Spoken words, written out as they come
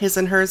His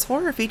and Hers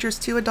Horror features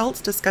two adults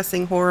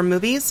discussing horror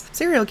movies,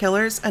 serial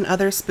killers, and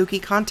other spooky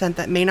content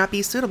that may not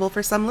be suitable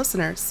for some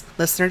listeners.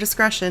 Listener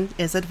discretion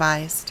is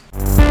advised.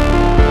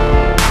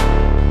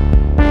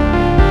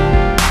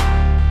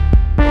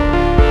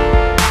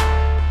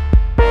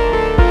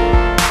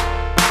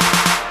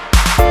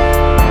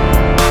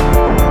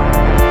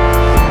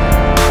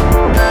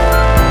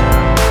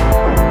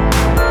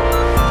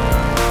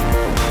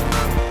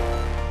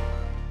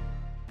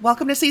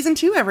 Welcome to Season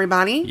 2,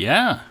 everybody.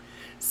 Yeah.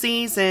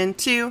 Season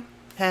 2.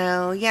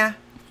 Hell yeah.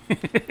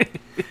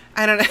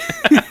 I don't know.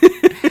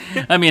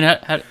 I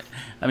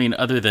mean,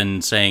 other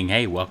than saying,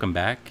 "Hey, welcome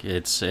back,"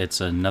 it's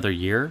another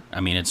year.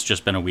 I mean, it's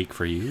just been a week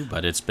for you,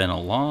 but it's been a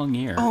long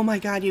year. Oh my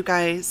god, you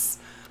guys.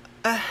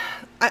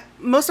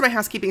 Most of my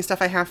housekeeping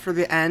stuff I have for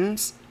the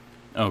end.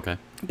 Okay.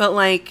 But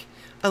like,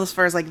 as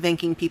far as like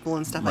thanking people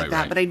and stuff like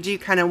that. Right. But I do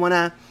kind of want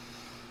to.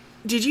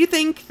 Did you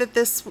think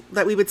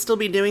that we would still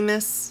be doing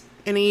this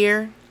in a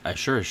year? I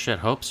sure as shit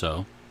hope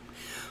so.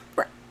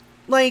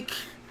 Like,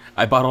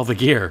 I bought all the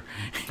gear.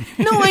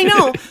 No, I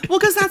know. Well,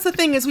 because that's the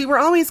thing, is we were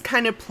always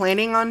kind of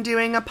planning on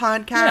doing a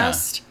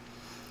podcast.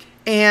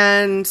 Yeah.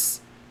 And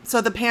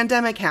so the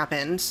pandemic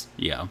happened.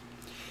 Yeah.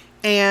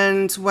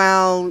 And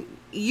while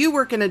you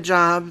work in a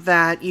job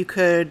that you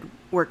could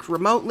work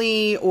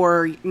remotely,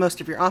 or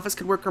most of your office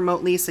could work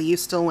remotely, so you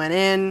still went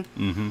in.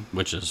 Mm-hmm.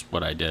 Which is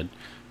what I did.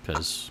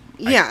 Because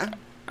yeah.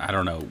 I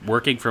don't know.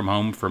 Working from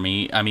home for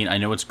me, I mean, I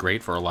know it's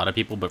great for a lot of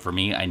people, but for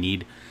me, I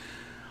need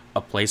a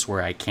place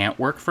where I can't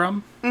work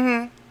from.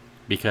 Mm-hmm.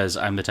 Because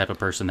I'm the type of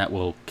person that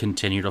will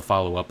continue to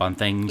follow up on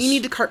things. You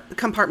need to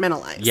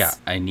compartmentalize. Yeah,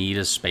 I need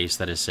a space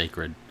that is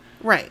sacred.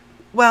 Right.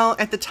 Well,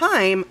 at the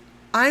time,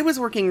 I was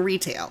working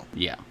retail.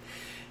 Yeah.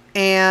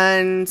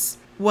 And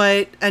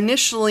what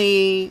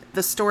initially,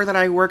 the store that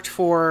I worked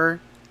for,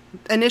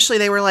 initially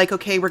they were like,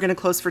 okay, we're going to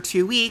close for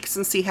 2 weeks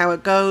and see how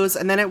it goes.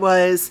 And then it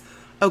was,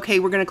 okay,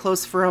 we're going to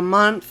close for a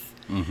month.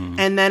 Mm-hmm.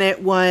 And then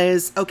it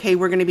was, okay,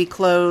 we're going to be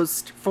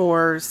closed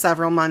for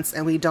several months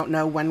and we don't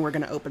know when we're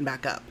going to open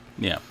back up.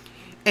 Yeah.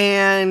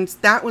 And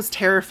that was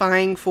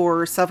terrifying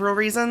for several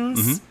reasons.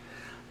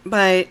 Mm-hmm.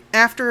 But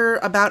after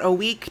about a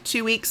week,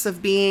 2 weeks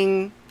of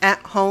being at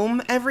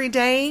home every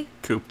day,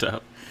 cooped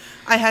up,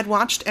 I had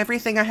watched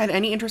everything I had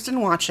any interest in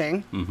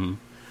watching. Mm-hmm.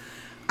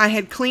 I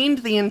had cleaned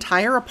the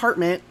entire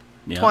apartment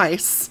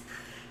twice.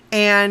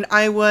 And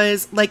I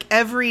was, like,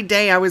 every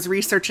day I was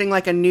researching,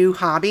 like, a new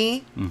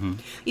hobby. Mm-hmm.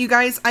 You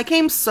guys, I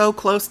came so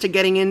close to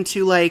getting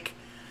into, like,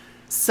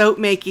 soap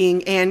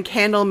making and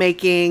candle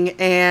making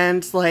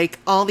and, like,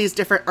 all these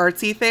different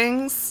artsy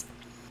things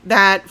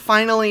that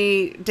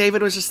finally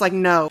David was just like,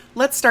 no,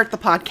 let's start the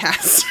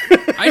podcast.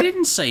 I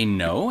didn't say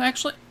no,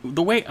 actually.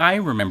 The way I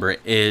remember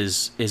it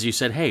is you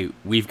said, hey,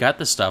 we've got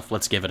the stuff,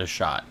 let's give it a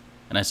shot.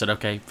 And I said,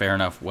 okay, fair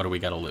enough. What do we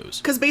got to lose?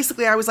 Because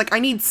basically I was like, I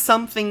need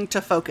something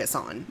to focus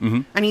on.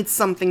 Mm-hmm. I need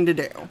something to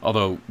do.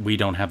 Although we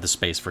don't have the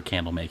space for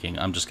candle making.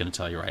 I'm just going to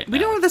tell you right now. We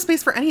don't have the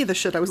space for any of the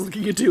shit I was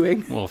looking at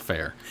doing. Well,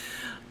 fair.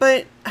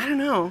 But I don't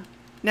know.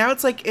 Now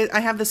it's like I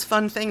have this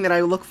fun thing that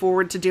I look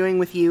forward to doing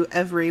with you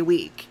every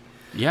week.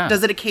 Yeah.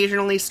 Does it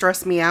occasionally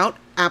stress me out?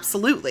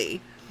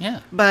 Absolutely.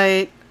 Yeah.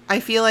 But I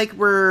feel like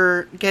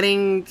we're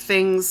getting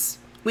things...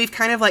 We've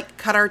kind of, like,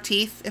 cut our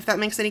teeth, if that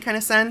makes any kind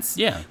of sense.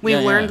 Yeah. We've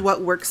learned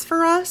what works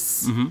for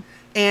us. Mm-hmm.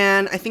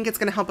 And I think it's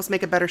going to help us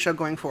make a better show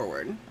going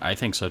forward. I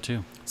think so,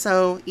 too.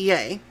 So,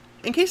 yay.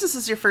 In case this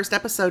is your first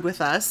episode with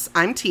us,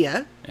 I'm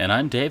Tia. And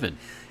I'm David.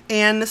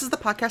 And this is the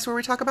podcast where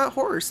we talk about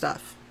horror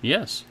stuff.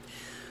 Yes.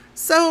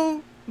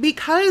 So,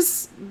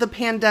 because the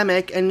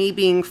pandemic and me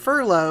being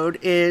furloughed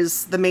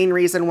is the main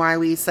reason why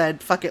we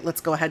said, fuck it, let's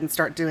go ahead and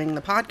start doing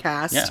the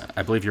podcast. Yeah,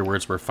 I believe your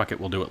words were, fuck it,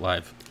 we'll do it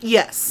live.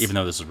 Yes. Even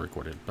though this is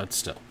recorded, but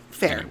still.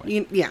 Fair.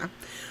 Anyway. Yeah.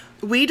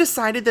 We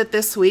decided that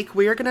this week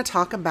we are going to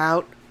talk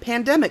about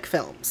pandemic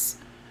films.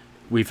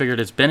 We figured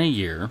it's been a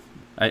year.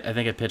 I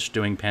think I pitched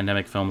doing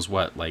pandemic films,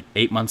 like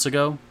 8 months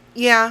ago?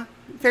 Yeah.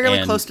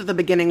 Fairly close to the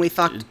beginning we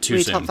thought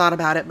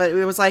about it, but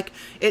it was like,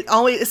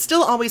 it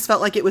still always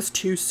felt like it was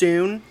too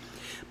soon.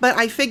 But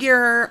I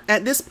figure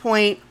at this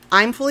point,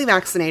 I'm fully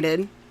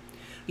vaccinated.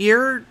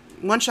 You're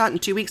 1 shot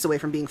and 2 weeks away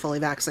from being fully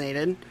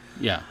vaccinated.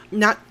 Yeah.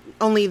 Not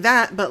only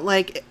that, but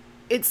like,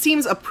 it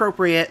seems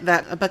appropriate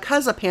that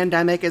because a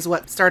pandemic is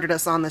what started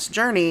us on this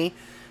journey,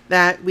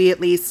 that we at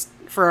least,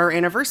 for our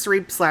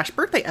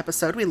anniversary/birthday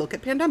episode, we look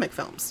at pandemic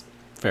films.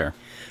 Fair.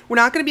 We're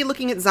not going to be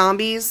looking at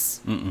zombies.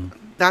 Mm-mm.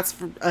 That's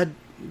a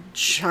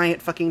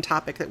giant fucking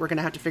topic that we're going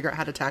to have to figure out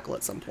how to tackle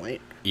at some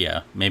point.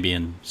 Yeah, maybe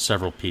in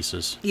several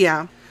pieces.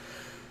 Yeah.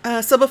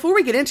 So before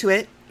we get into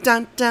it,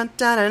 dun dun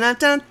dun dun dun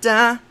dun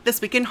dun, This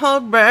Week in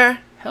Horror.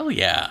 Hell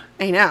yeah.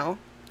 I know.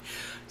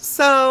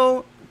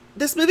 So,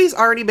 this movie's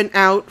already been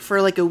out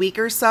for like a week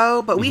or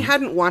so, but we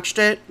hadn't watched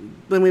it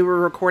when we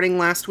were recording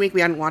last week. We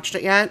hadn't watched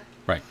it yet.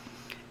 Right.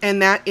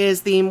 And that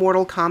is the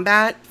Mortal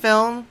Kombat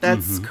film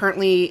that's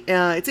currently,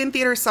 it's in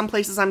theaters some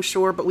places I'm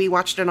sure, but we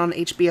watched it on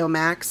HBO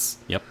Max.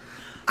 Yep.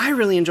 I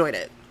really enjoyed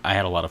it. I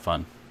had a lot of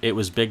fun. It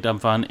was big dumb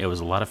fun. It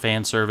was a lot of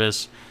fan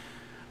service.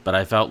 But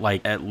I felt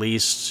like at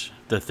least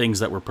the things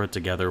that were put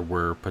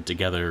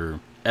together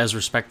as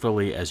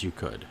respectfully as you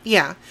could.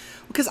 Yeah.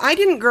 Because I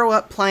didn't grow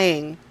up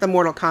playing the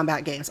Mortal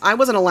Kombat games. I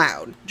wasn't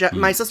allowed.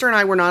 My sister and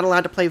I were not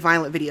allowed to play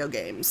violent video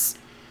games.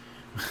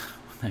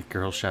 That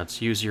girl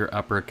shouts, "Use your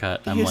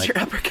uppercut." I'm Use like, your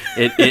uppercut.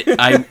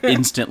 I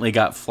instantly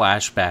got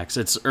flashbacks.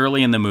 It's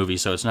early in the movie,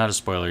 so it's not a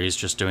spoiler. He's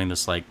just doing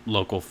this like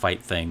local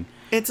fight thing.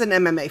 It's an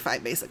MMA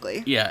fight,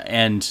 basically. Yeah,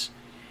 and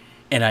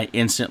I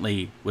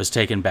instantly was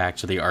taken back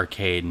to the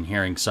arcade and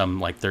hearing some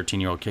like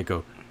 13-year-old kid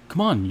go, "Come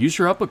on, use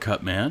your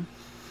uppercut, man."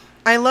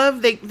 I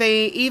love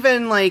they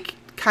even like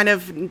kind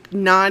of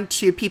nod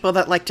to people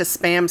that like to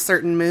spam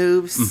certain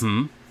moves.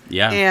 Mm-hmm.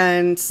 Yeah.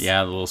 And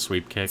yeah, the little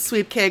sweep kicks.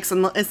 Sweep kicks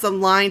and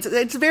some lines.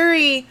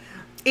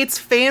 It's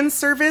fan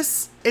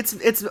service. It's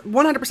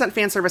 100%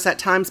 fan service at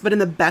times, but in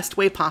the best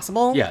way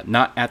possible. Yeah,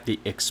 not at the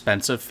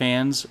expense of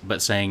fans,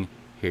 but saying,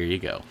 "Here you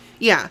go."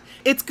 Yeah.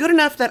 It's good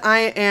enough that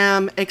I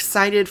am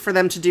excited for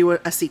them to do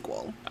a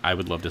sequel. I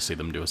would love to see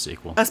them do a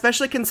sequel.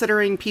 Especially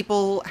considering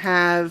people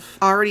have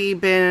already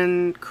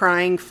been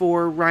crying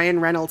for Ryan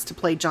Reynolds to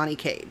play Johnny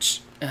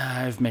Cage. I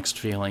have mixed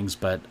feelings,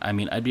 but I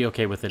mean, I'd be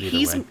okay with it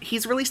either way.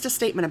 He's released a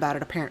statement about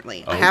it,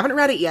 apparently. Oh. I haven't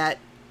read it yet,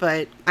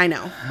 but I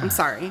know. I'm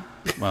sorry.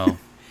 Well,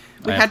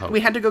 we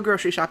had to go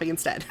grocery shopping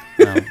instead.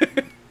 No.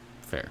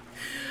 Fair.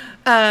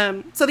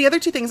 So the other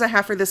two things I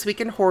have for this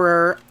week in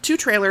horror, 2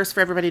 trailers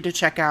for everybody to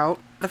check out.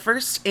 The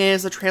first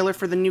is a trailer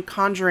for the new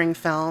Conjuring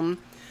film.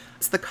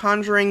 It's The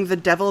Conjuring, The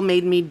Devil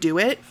Made Me Do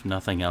It. If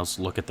nothing else,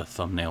 look at the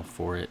thumbnail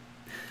for it.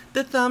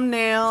 The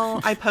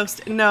thumbnail, I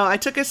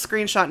took a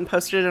screenshot and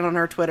posted it on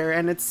our Twitter,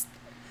 and it's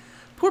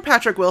poor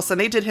Patrick Wilson.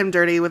 They did him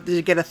dirty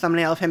to get a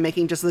thumbnail of him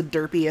making just the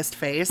derpiest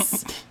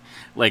face.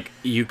 Like,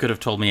 you could have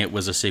told me it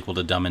was a sequel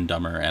to Dumb and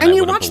Dumber, and I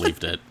would have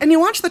believed it. And you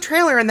watch the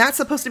trailer, and that's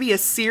supposed to be a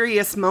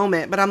serious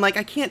moment, but I'm like,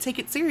 I can't take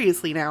it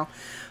seriously now.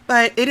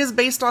 But it is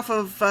based off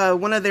of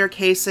one of their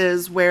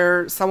cases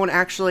where someone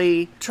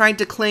actually tried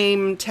to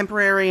claim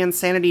temporary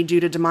insanity due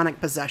to demonic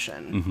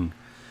possession. Mm-hmm.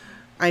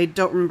 I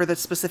don't remember the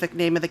specific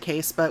name of the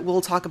case, but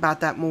we'll talk about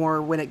that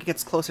more when it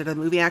gets closer to the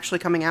movie actually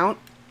coming out.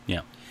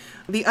 Yeah.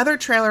 The other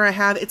trailer I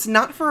have, it's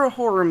not for a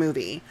horror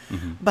movie,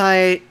 mm-hmm.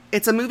 but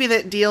it's a movie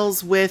that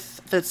deals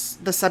with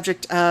the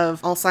subject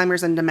of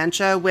Alzheimer's and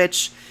dementia,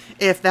 which,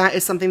 if that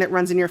is something that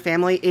runs in your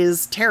family,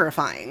 is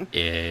terrifying.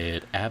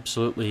 It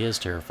absolutely is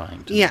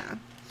terrifying to me. Yeah.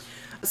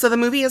 So the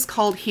movie is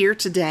called Here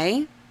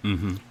Today.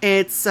 Mm-hmm.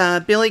 It's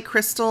Billy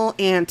Crystal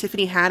and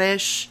Tiffany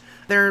Haddish.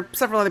 There are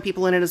several other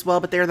people in it as well,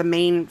 but they're the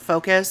main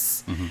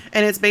focus. Mm-hmm.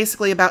 And it's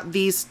basically about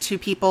these two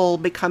people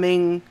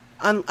becoming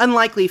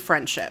unlikely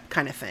friendship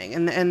kind of thing.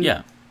 And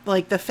yeah.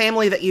 Like the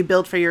family that you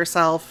build for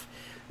yourself,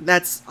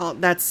 that's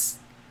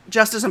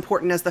just as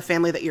important as the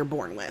family that you're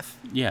born with.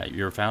 Yeah,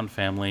 your found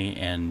family,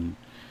 and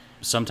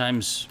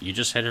sometimes you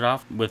just hit it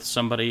off with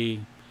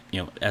somebody,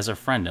 as a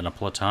friend in a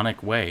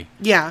platonic way.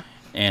 Yeah.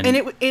 And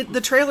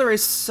the trailer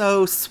is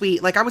so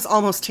sweet. Like, I was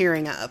almost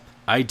tearing up.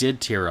 I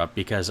did tear up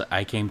because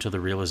I came to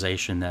the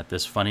realization that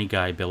this funny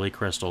guy, Billy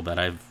Crystal, that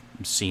I've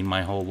seen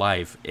my whole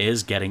life,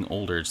 is getting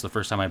older. It's the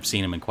first time I've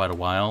seen him in quite a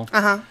while.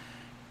 Uh-huh.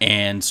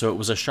 And so it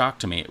was a shock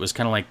to me. It was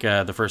kind of like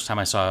the first time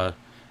I saw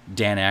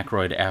Dan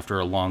Aykroyd after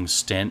a long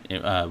stint.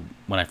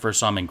 When I first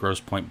saw him in Grosse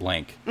Pointe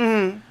Blank.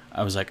 Mm-hmm.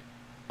 I was like,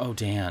 oh,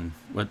 Dan,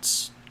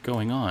 what's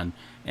going on?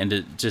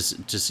 And to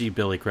see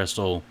Billy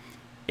Crystal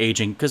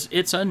aging, because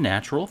it's a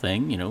natural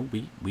thing,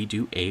 we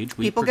do age,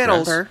 we People progress. get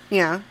older,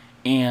 yeah.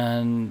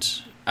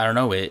 And I don't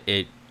know,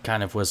 it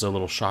kind of was a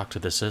little shock to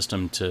the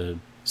system to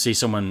see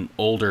someone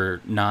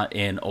older, not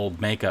in old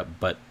makeup,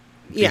 but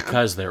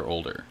because they're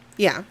older.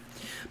 Yeah.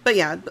 But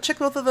yeah, check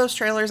both of those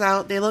trailers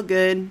out. They look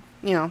good,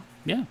 Yeah.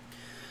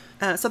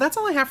 So that's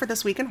all I have for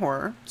this week in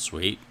horror.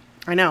 Sweet.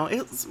 I know.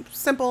 It's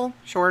simple,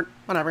 short,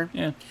 whatever.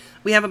 Yeah.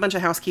 We have a bunch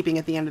of housekeeping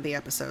at the end of the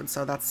episode,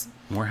 so that's...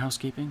 More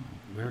housekeeping?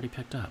 We already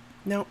picked up.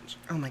 No.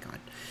 Oh my god.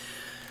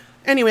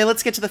 Anyway,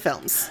 let's get to the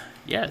films.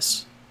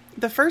 Yes.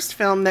 The first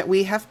film that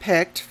we have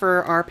picked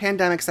for our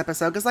pandemics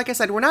episode, because like I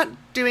said, we're not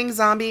doing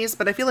zombies,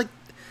 but I feel like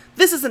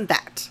this isn't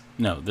that.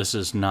 No, this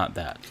is not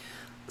that.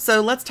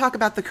 So let's talk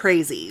about The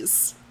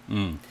Crazies.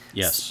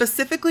 Yes.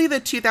 Specifically the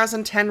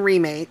 2010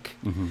 remake,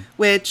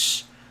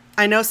 which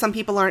I know some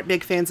people aren't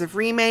big fans of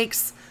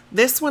remakes.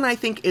 This one I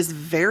think is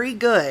very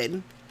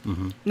good.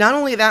 Not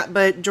only that,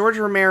 but George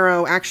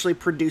Romero actually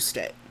produced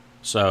it.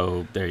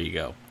 So there you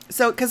go.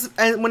 So, because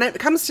when it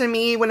comes to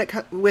me,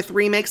 with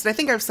remakes, and I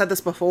think I've said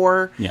this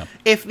before,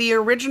 if the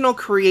original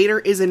creator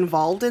is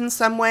involved in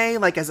some way,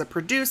 like as a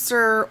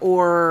producer,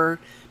 or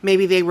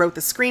maybe they wrote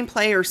the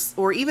screenplay,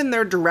 or even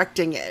they're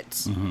directing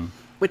it,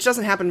 which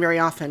doesn't happen very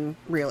often,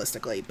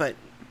 realistically, but...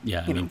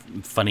 Yeah, I mean,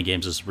 Funny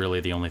Games is really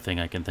the only thing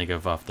I can think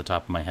of off the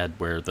top of my head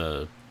where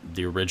the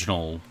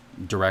original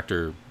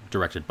director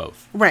directed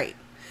both. Right.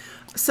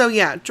 So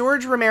yeah,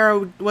 George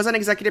Romero was an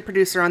executive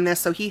producer on this,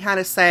 so he had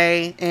a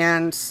say,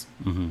 and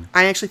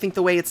I actually think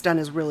the way it's done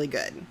is really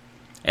good.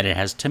 And it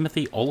has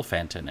Timothy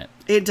Olyphant in it.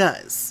 It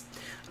does.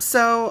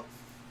 So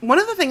one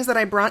of the things that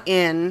I brought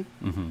in,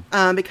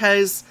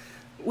 because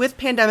with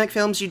pandemic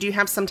films,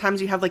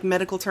 sometimes you have like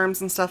medical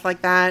terms and stuff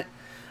like that.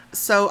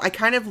 So I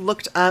kind of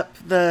looked up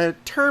the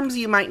terms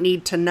you might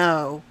need to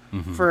know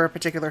for a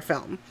particular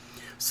film.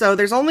 So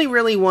there's only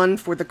really one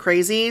for the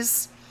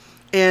crazies,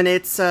 and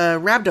it's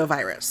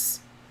rhabdovirus.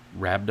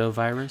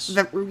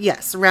 Rhabdovirus?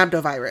 Yes,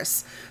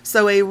 rhabdovirus.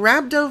 So a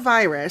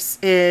rhabdovirus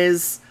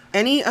is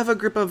any of a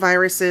group of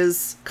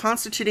viruses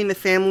constituting the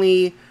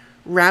family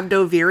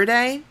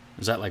Rhabdoviridae.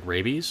 Is that like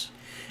rabies?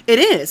 It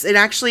is. It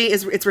actually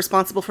is. It's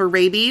responsible for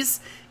rabies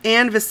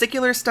and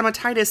vesicular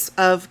stomatitis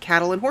of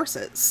cattle and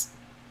horses.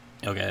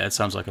 Okay, that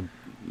sounds like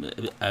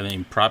I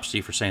mean, props to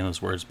you for saying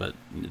those words, but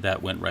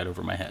that went right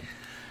over my head.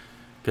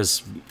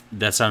 Because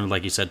that sounded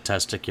like you said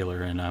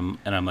testicular, and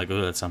I'm like, oh,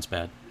 that sounds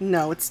bad.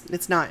 No,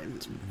 it's not.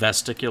 It's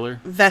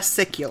vesticular?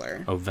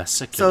 Vesicular. Oh,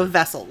 vesicular. So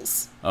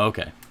vessels. Oh,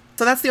 okay.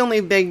 So that's the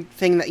only big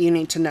thing that you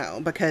need to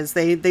know, because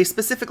they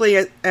specifically,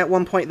 at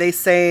one point, they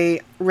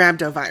say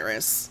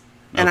rhabdovirus.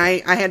 And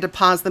okay. I had to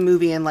pause the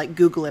movie and, like,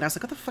 Google it. I was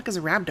like, what the fuck is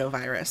a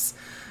rhabdovirus?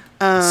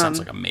 Sounds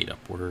like a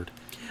made-up word.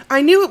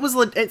 I knew it was,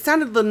 it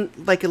sounded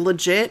like a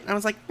legit. I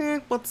was like,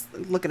 let's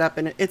look it up,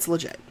 and it's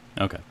legit.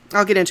 Okay.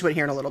 I'll get into it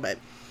here in a little bit.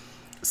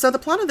 So the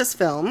plot of this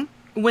film,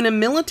 when a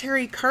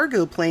military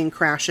cargo plane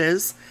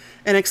crashes,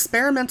 an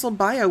experimental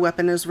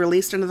bioweapon is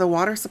released into the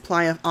water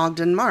supply of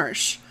Ogden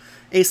Marsh,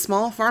 a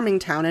small farming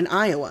town in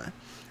Iowa.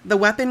 The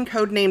weapon,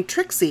 codenamed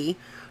Trixie,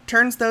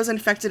 turns those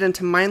infected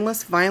into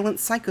mindless, violent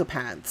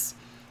psychopaths.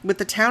 With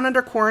the town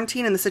under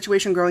quarantine and the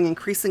situation growing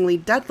increasingly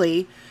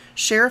deadly,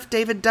 Sheriff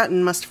David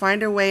Dutton must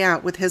find a way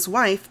out with his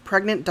wife,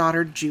 pregnant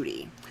daughter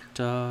Judy.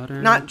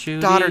 Not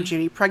Judy? Daughter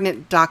Judy,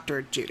 pregnant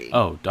Dr. Judy.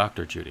 Oh,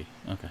 Dr. Judy.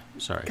 Okay,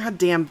 sorry.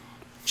 Goddamn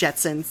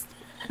Jetsons.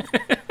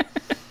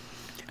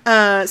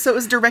 So it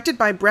was directed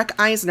by Breck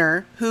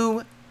Eisner,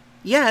 who,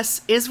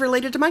 yes, is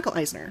related to Michael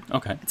Eisner.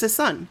 Okay. It's his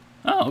son.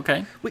 Oh,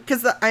 okay.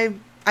 Because I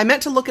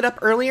meant to look it up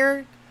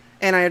earlier,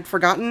 and I had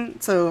forgotten,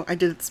 so I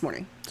did it this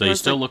morning. So you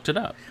still looked it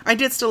up? I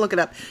did still look it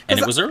up. And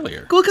it was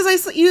earlier. Cool,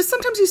 because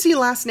sometimes you see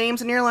last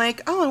names, and you're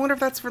like, oh, I wonder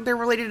if they're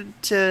related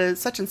to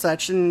such and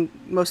such, and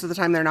most of the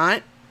time they're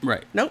not.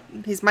 Right. Nope,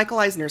 he's Michael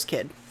Eisner's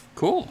kid.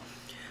 Cool.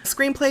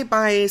 Screenplay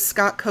by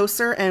Scott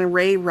Koser and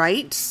Ray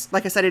Wright.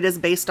 Like I said, it is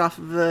based off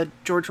of the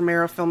George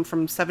Romero film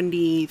from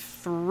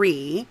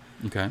 1973.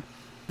 Okay.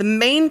 The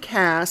main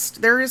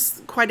cast,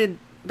 there's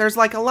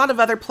like a lot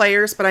of other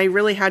players, but I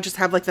really just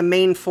have like the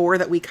main four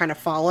that we kind of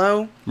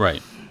follow.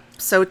 Right.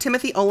 So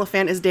Timothy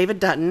Olyphant is David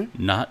Dutton.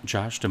 Not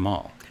Josh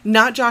Duhamel.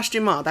 Not Josh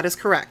Duhamel, that is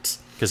correct.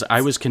 Because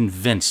I was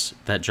convinced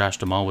that Josh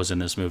Duhamel was in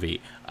this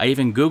movie. I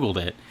even Googled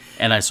it,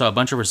 and I saw a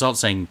bunch of results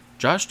saying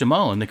Josh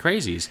Duhamel in The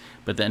Crazies.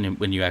 But then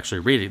when you actually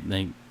read it,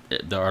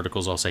 the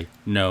articles all say,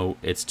 no,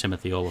 it's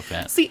Timothy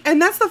Olyphant. See,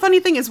 and that's the funny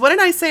thing is, what did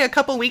I say a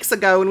couple weeks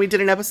ago when we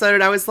did an episode,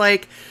 and I was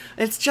like,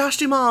 it's Josh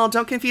Duhamel,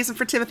 don't confuse him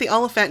for Timothy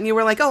Olyphant. And you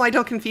were like, oh, I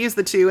don't confuse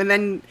the two. And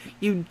then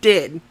you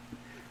did.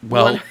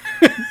 Well,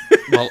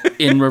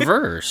 in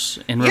reverse.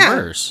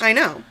 Yeah, I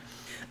know.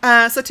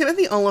 So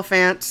Timothy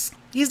Olyphant,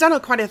 he's done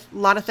quite a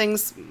lot of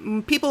things.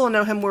 People will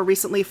know him more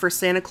recently for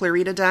Santa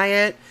Clarita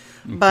Diet,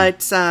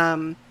 but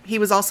he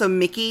was also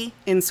Mickey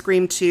in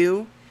Scream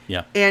 2.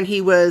 Yeah. And he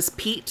was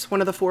Pete,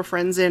 one of the four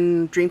friends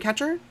in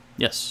Dreamcatcher.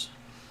 Yes.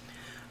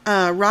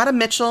 Rhoda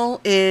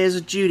Mitchell is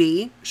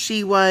Judy.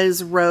 She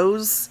was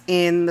Rose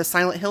in the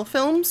Silent Hill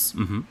films.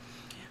 Mm-hmm.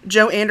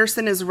 Joe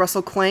Anderson is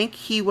Russell Clank.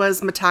 He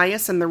was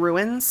Matthias in The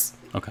Ruins.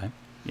 Okay.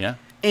 Yeah.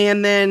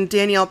 And then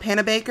Danielle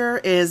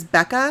Panabaker is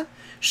Becca.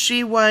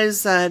 She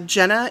was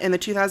Jenna in the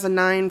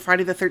 2009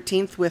 Friday the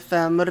 13th with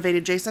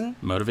Motivated Jason.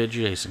 Motivated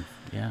Jason,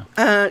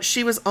 yeah.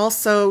 She was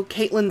also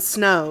Caitlin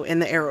Snow in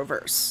the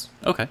Arrowverse.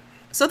 Okay.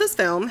 So this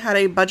film had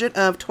a budget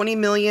of $20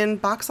 million,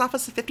 box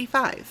office of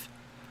 $55.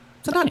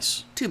 So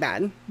nice. Not too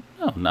bad.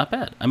 No, not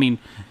bad. I mean,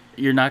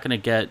 you're not going to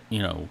get,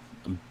 $1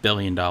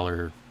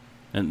 billion...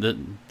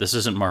 And this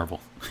isn't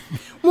Marvel.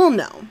 Well,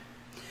 no.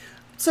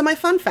 So my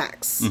fun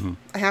facts. Mm-hmm.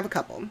 I have a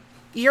couple.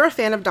 You're a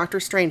fan of Dr.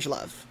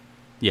 Strangelove.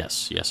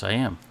 Yes, I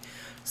am.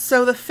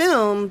 So the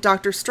film,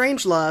 Dr.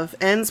 Strangelove,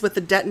 ends with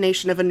the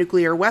detonation of a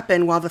nuclear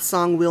weapon while the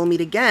song We'll Meet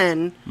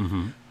Again,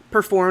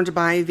 performed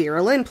by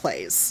Vera Lynn,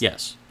 plays.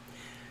 Yes.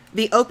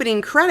 The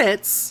opening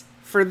credits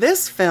for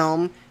this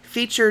film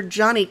featured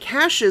Johnny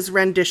Cash's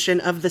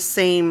rendition of the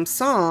same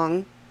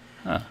song,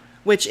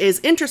 which is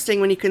interesting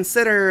when you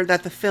consider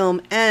that the film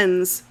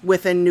ends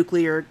with a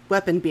nuclear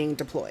weapon being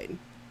deployed.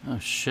 Oh,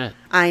 shit.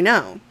 I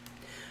know.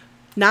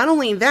 Not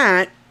only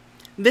that,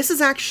 this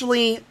is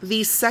actually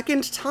the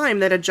second time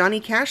that a Johnny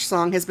Cash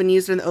song has been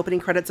used in the opening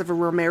credits of a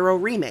Romero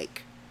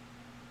remake.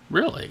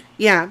 Really?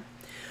 Yeah.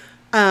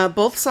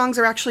 Both songs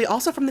are actually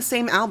also from the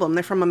same album.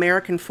 They're from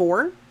American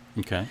 4.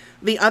 Okay.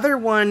 The other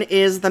one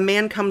is The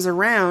Man Comes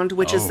Around,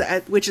 which is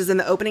in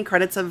the opening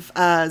credits of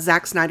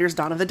Zack Snyder's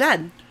Dawn of the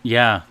Dead.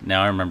 Yeah,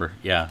 now I remember.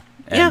 Yeah.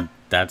 And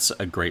that's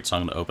a great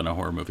song to open a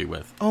horror movie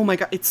with. Oh my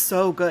god, it's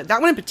so good.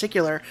 That one in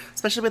particular,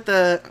 especially with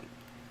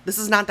this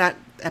is not that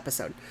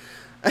episode.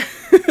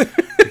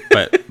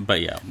 but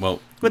yeah,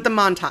 well, with the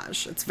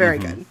montage, it's very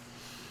good.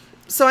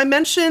 So I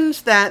mentioned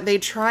that they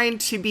tried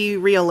to be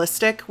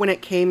realistic when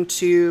it came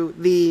to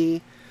the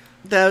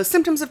the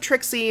symptoms of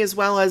Trixie as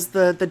well as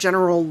the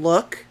general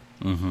look.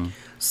 Mm-hmm.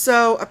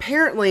 So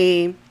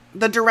apparently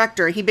the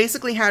director, he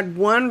basically had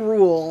one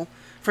rule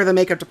for the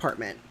makeup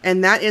department,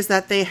 and that is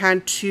that they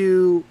had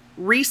to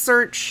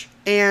research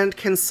and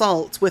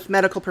consult with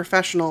medical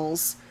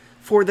professionals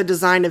for the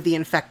design of the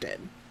infected.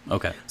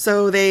 Okay.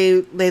 So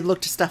they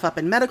looked stuff up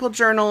in medical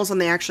journals,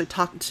 and they actually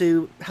talked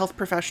to health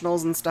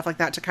professionals and stuff like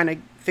that to kind of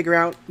figure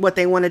out what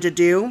they wanted to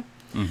do.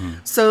 Mm-hmm.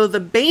 So the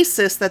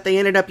basis that they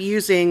ended up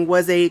using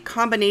was a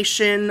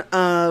combination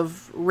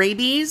of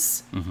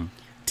rabies, Mm-hmm.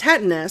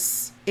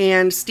 tetanus,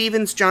 and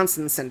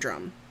Stevens-Johnson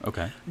syndrome.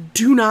 Okay.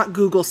 Do not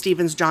Google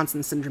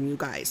Stevens-Johnson syndrome, you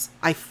guys.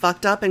 I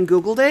fucked up and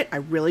Googled it. I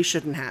really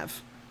shouldn't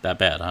have. That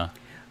bad,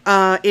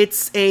 huh?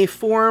 It's a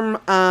form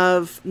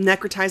of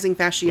necrotizing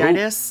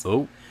fasciitis.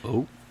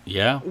 Oh,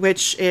 yeah.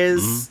 Which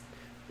is...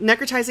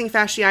 Necrotizing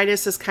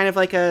fasciitis is kind of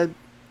like a...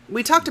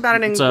 We talked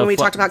about it when we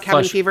talked about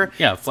cabin fever.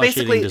 Yeah, It's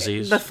flesh-eating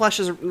disease. The flesh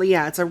is...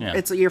 Yeah,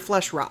 it's your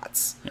flesh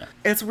rots. Yeah.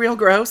 It's real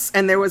gross.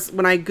 And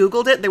when I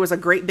Googled it, there was a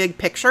great big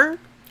picture.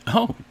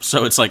 Oh,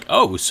 so it's like,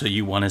 so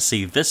you want to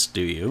see this,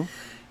 do you?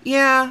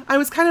 Yeah, I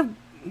was kind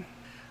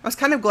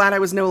of glad I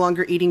was no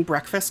longer eating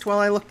breakfast while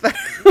I looked that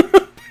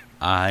up.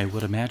 I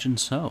would imagine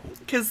so.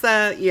 Because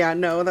that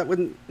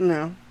wouldn't,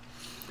 no.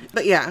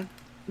 But yeah,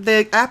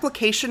 the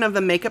application of the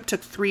makeup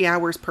took 3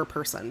 hours per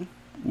person.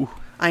 Ooh.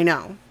 I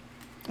know.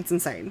 It's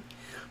insane.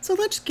 So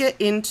let's get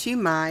into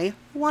my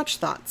watch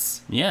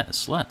thoughts.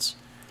 Yes, let's.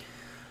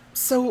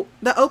 So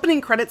the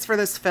opening credits for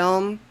this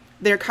film,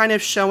 they're kind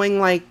of showing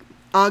like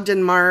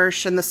Ogden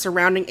Marsh and the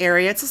surrounding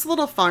area. It's this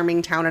little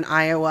farming town in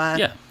Iowa.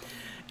 Yeah.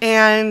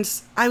 And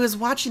I was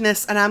watching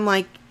this and I'm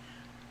like,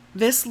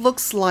 this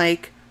looks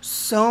like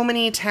so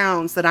many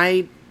towns that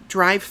I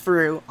drive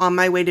through on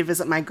my way to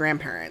visit my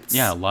grandparents.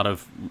 Yeah, a lot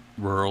of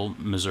rural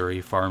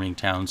Missouri farming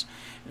towns.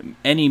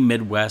 Any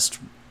Midwest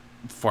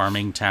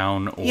farming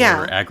town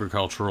or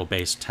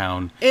agricultural-based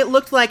town. It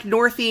looked like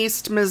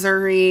Northeast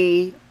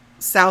Missouri,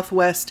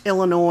 Southwest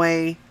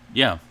Illinois.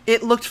 Yeah.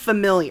 It looked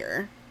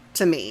familiar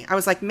to me. I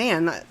was like,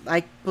 man,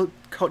 I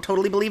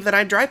totally believe that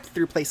I drive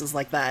through places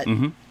like that.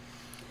 Mm-hmm.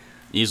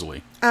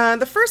 Easily.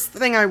 The first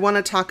thing I want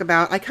to talk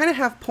about, I kind of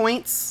have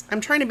points.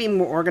 I'm trying to be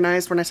more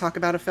organized when I talk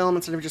about a film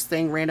instead of just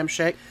saying random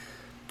shit.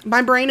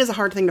 My brain is a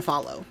hard thing to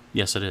follow.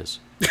 Yes, it is.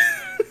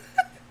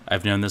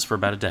 I've known this for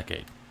about a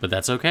decade, but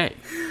that's okay.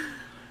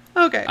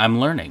 Okay. I'm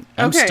learning.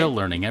 I'm still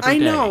learning every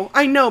day.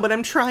 I know, but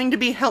I'm trying to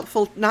be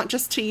helpful not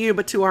just to you,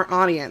 but to our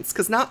audience,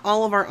 because not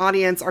all of our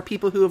audience are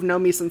people who have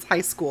known me since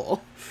high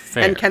school.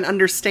 Fair. And can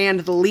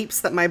understand the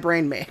leaps that my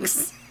brain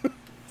makes.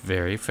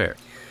 Very fair.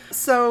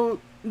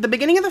 So, the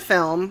beginning of the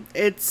film,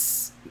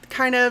 it's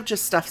kind of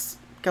just stuff's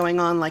going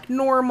on like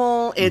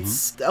normal.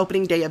 It's the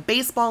opening day of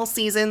baseball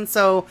season,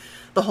 so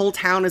the whole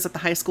town is at the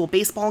high school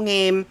baseball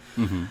game.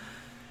 Mm-hmm.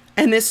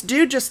 And this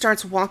dude just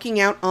starts walking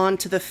out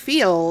onto the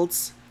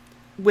fields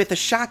with a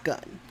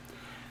shotgun.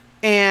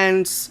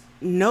 And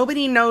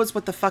nobody knows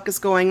what the fuck is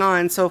going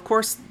on. So, of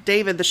course,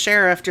 David, the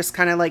sheriff, just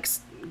kind of like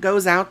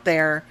goes out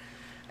there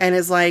and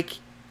is like,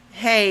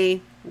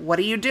 hey, what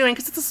are you doing?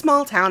 Because it's a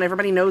small town.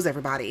 Everybody knows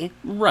everybody.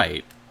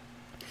 Right.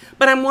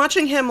 But I'm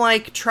watching him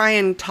like try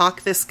and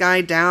talk this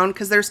guy down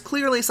because there's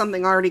clearly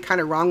something already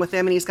kind of wrong with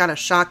him. And he's got a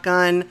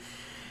shotgun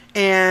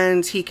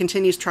and he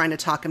continues trying to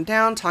talk him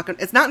down.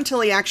 It's not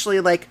until he actually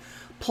like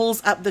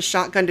pulls up the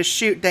shotgun to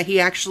shoot that he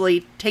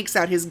actually takes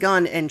out his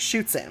gun and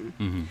shoots him.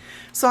 Mm-hmm.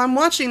 So I'm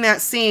watching that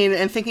scene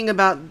and thinking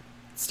about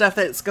stuff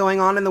that's going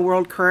on in the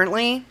world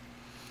currently.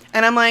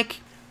 And I'm like,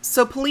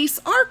 so police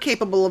are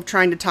capable of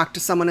trying to talk to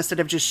someone instead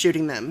of just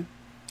shooting them.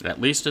 At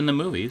least in the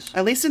movies.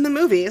 At least in the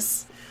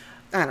movies.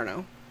 I don't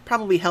know.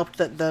 Probably helped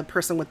that the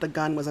person with the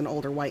gun was an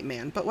older white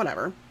man, but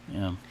whatever.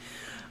 Yeah.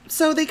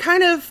 So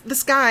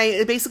this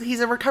guy, basically he's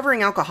a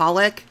recovering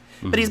alcoholic,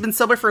 but he's been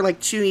sober for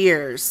like 2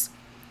 years.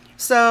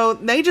 So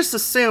they just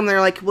assume, they're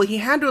like, well, he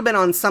had to have been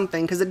on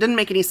something because it didn't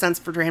make any sense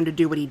for him to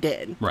do what he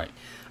did. Right.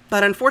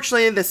 But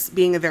unfortunately, this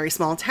being a very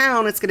small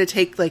town, it's going to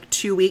take like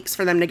 2 weeks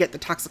for them to get the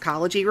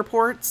toxicology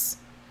reports.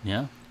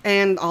 Yeah.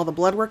 And all the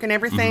blood work and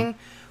everything.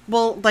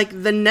 Well,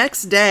 like the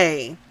next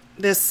day,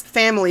 this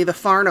family, the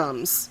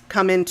Farnhams,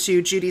 come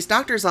into Judy's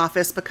doctor's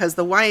office because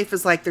the wife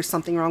is like, there's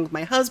something wrong with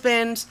my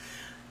husband.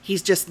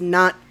 He's just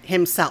not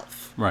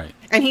himself. Right.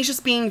 And he's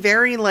just being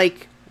very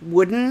like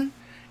wooden.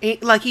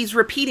 Like he's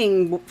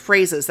repeating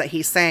phrases that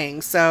he's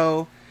saying.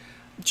 So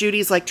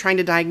Judy's like trying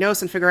to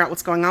diagnose and figure out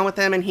what's going on with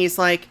him. And he's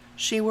like,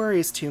 she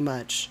worries too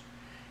much.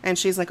 And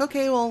she's like,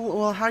 okay,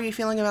 well, how are you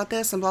feeling about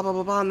this? And blah, blah,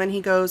 blah, blah. And then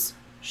he goes,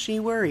 she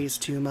worries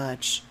too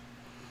much.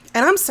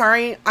 And I'm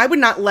sorry, I would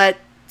not let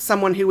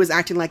someone who was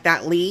acting like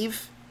that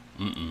leave.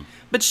 Mm-mm.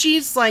 But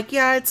she's like,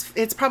 yeah,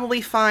 it's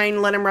probably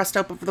fine. Let him rest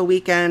up over the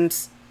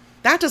weekend.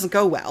 That doesn't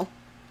go well.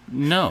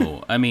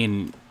 No, I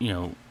mean,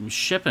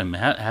 ship him.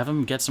 Have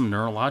him get some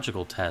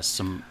neurological tests.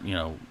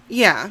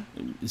 Yeah.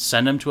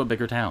 Send him to a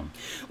bigger town.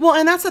 Well,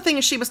 and that's the thing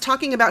is she was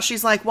talking about,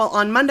 she's like, well,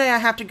 on Monday I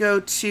have to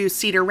go to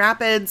Cedar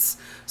Rapids.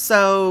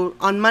 So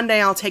on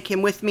Monday I'll take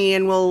him with me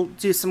and we'll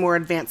do some more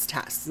advanced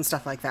tests and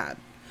stuff like that.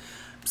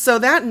 So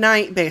that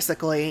night,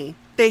 basically,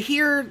 they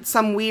hear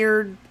something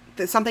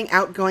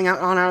going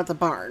on out at the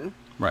barn.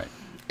 Right.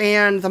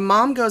 And the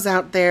mom goes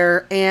out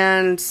there,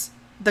 and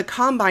the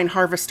combine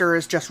harvester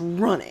is just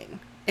running.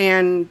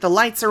 And the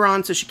lights are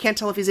on, so she can't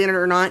tell if he's in it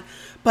or not.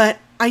 But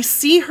I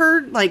see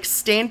her, like,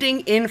 standing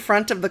in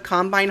front of the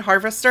combine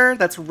harvester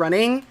that's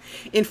running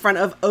in front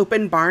of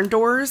open barn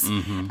doors.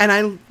 Mm-hmm. And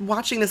I'm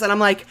watching this, and I'm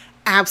like,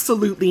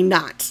 absolutely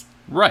not.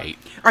 Right.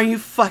 Are you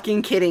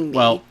fucking kidding me?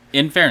 Well,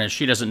 in fairness,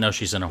 she doesn't know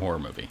she's in a horror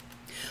movie.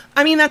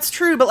 I mean, that's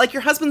true, but, like,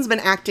 your husband's been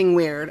acting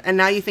weird, and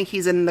now you think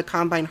he's in the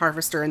combine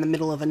harvester in the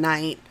middle of the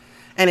night,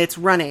 and it's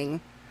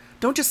running.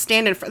 Don't just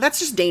stand in front. That's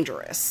just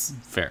dangerous.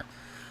 Fair.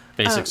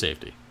 Basic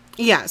safety.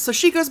 Yeah, so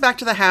she goes back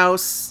to the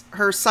house.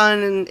 Her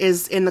son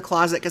is in the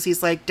closet because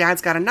he's like,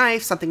 Dad's got a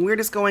knife. Something weird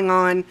is going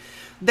on.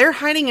 They're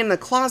hiding in the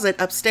closet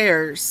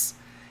upstairs,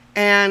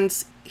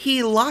 and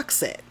he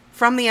locks it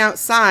from the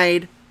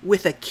outside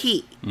with a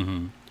key.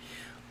 Mm-hmm.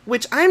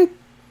 Which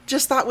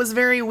just thought was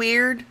very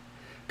weird,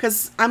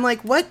 because I'm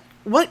like, what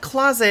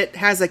closet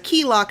has a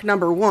key lock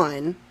number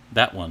 1?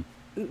 That one.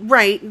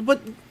 Right,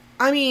 but,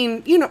 I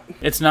mean, you know.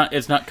 It's not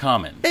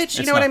common. Bitch,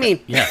 you know what I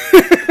mean? Yeah.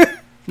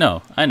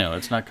 No, I know,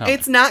 it's not common.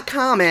 It's not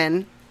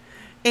common,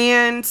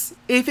 and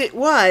if it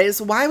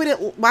was, why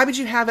would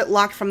you have it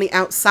locked from the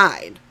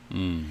outside?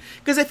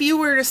 Because if you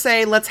were to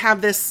say, let's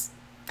have this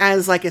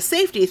as, like, a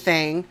safety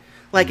thing,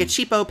 like a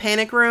cheapo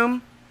panic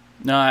room.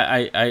 No,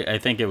 I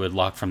think it would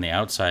lock from the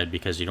outside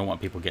because you don't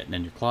want people getting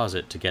in your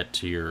closet to get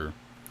to your...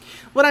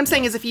 What I'm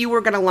saying is if you were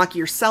going to lock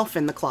yourself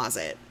in the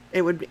closet,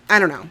 it would be... I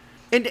don't know.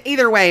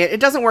 Either way, it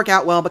doesn't work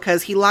out well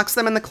because he locks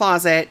them in the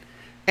closet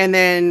and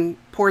then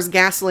pours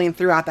gasoline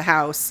throughout the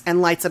house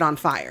and lights it on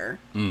fire.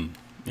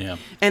 Yeah.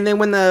 And then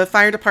when the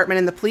fire department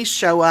and the police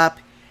show up,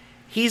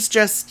 he's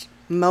just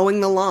mowing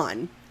the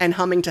lawn and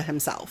humming to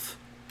himself.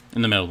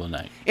 In the middle of the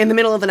night. In the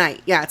middle of the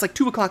night. Yeah, it's like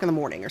 2 o'clock in the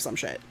morning or some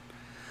shit.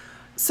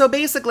 So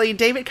basically,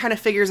 David kind of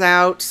figures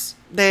out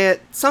that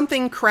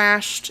something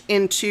crashed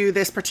into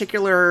this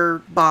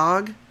particular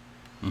bog.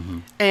 Mm-hmm.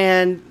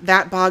 And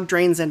that bog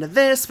drains into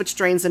this, which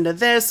drains into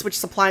this, which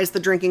supplies the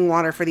drinking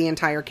water for the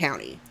entire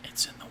county.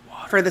 It's in the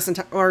water. For this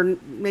entire, or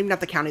maybe not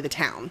the county, the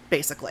town,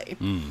 basically.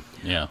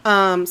 Yeah.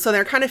 So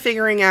they're kind of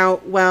figuring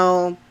out,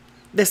 well,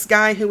 this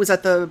guy who was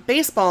at the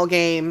baseball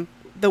game,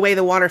 the way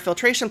the water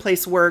filtration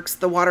place works,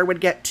 the water would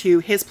get to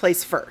his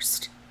place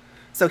first.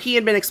 So he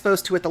had been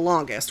exposed to it the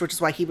longest, which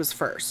is why he was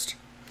first.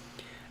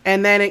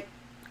 And then it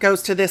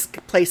goes to this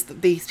place,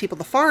 these people,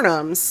 the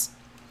Farnhams.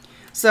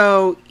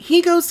 So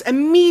he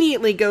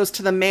immediately goes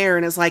to the mayor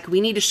and is like, we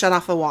need to shut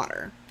off the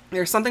water.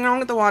 There's something wrong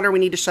with the water. We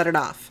need to shut it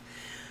off.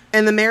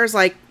 And the mayor's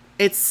like,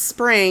 it's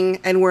spring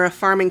and we're a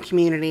farming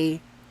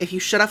community. If you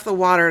shut off the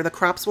water, the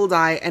crops will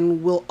die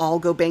and we'll all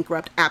go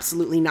bankrupt.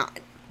 Absolutely not.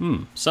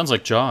 Sounds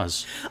like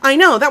Jaws. I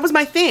know. That was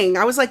my thing.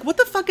 I was like, what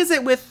the fuck is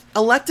it with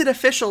elected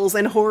officials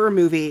in horror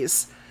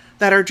movies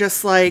that are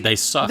just like... They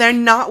suck. They're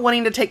not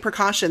wanting to take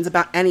precautions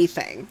about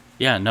anything.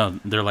 Yeah, no.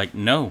 They're like,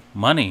 no,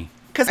 money.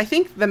 Because I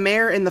think the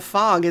mayor in The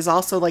Fog is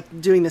also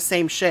like doing the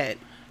same shit.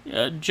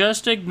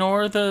 Just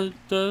ignore the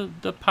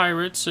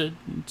pirates.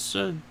 It's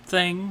a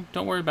thing.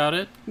 Don't worry about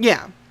it.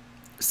 Yeah.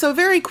 So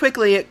very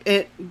quickly,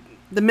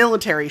 the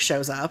military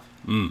shows up.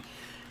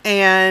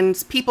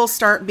 And people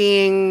start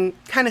being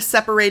kind of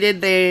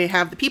separated. They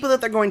have the people that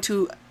they're going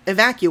to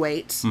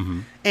evacuate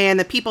and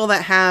the people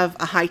that have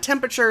a high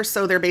temperature,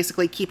 so they're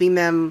basically keeping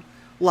them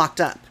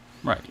locked up.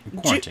 Right,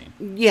 quarantine.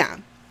 Yeah.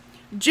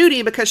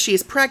 Judy, because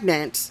she's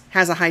pregnant,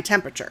 has a high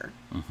temperature.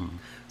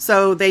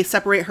 So they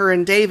separate her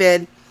and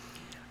David.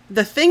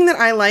 The thing that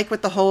I like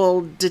with the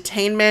whole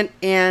detainment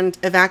and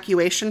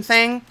evacuation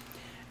thing,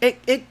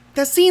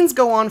 the scenes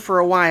go on for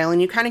a while,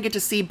 and you kind of get to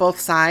see both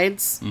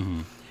sides.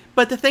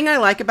 But the thing I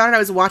like about it, I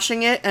was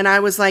watching it, and I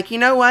was like, you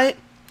know what?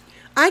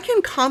 I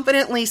can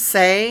confidently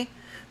say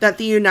that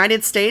the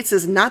United States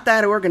is not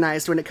that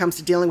organized when it comes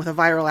to dealing with a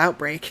viral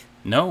outbreak.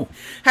 No.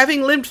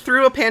 Having lived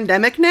through a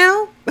pandemic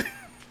now...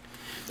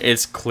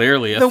 It's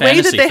clearly a fantasy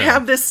fantasy The way that they film.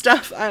 have this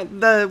stuff,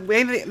 the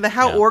way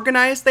how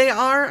organized they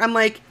are, I'm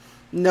like,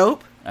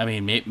 nope. I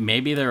mean,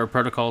 maybe there are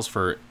protocols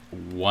for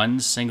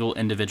one single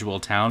individual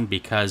town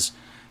because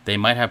they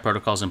might have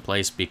protocols in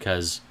place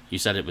because you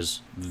said it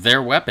was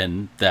their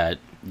weapon that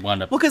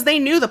wound up... Well, because they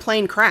knew the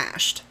plane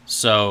crashed.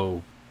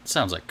 So, it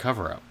sounds like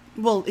cover-up.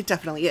 Well, it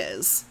definitely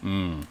is.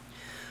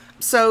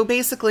 So,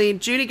 basically,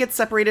 Judy gets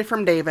separated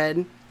from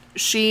David.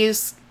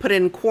 She's put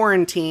in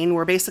quarantine,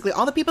 where basically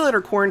all the people that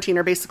are quarantined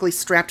are basically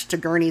strapped to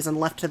gurneys and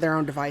left to their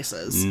own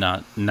devices.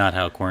 Not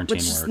how quarantine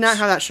works. Which is not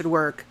how that should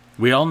work.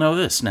 We all know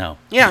this now.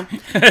 Yeah.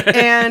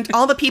 And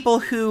all the people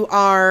who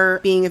are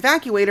being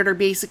evacuated are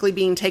basically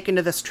being taken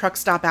to this truck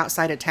stop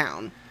outside of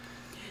town.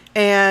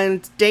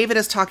 And David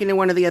is talking to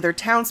one of the other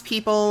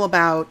townspeople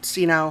about,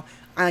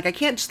 I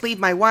can't just leave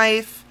my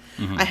wife.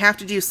 I have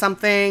to do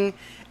something.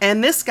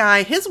 And this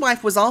guy, his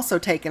wife was also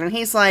taken. And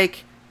he's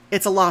like,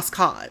 it's a lost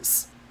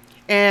cause.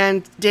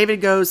 And David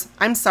goes,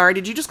 I'm sorry,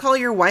 did you just call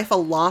your wife a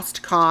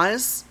lost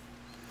cause?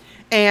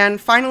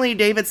 And finally,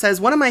 David says,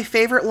 one of my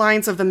favorite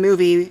lines of the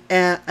movie,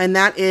 and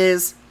that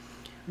is,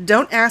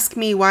 Don't ask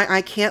me why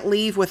I can't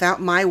leave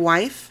without my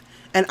wife,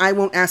 and I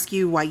won't ask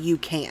you why you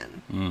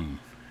can.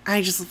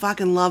 I just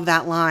fucking love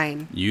that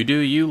line. You do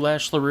you,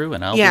 Lash LaRue,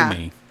 and I'll do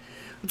me.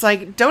 It's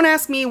like, don't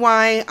ask me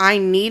why I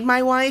need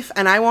my wife,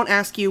 and I won't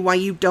ask you why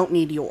you don't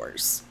need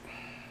yours.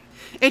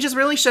 It just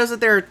really shows that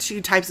there are two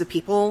types of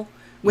people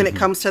when it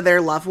comes to their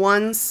loved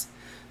ones.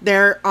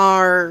 There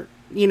are,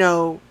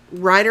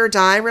 ride or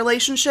die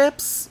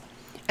relationships,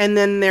 and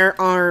then there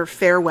are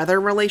fair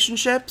weather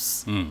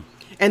relationships.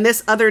 And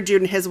this other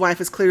dude and his wife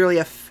is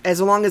clearly,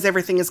 as long as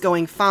everything is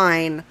going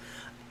fine,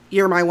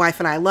 you're my wife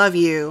and I love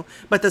you.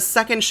 But the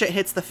second shit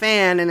hits the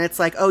fan and it's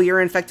like, oh, you're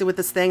infected with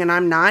this thing and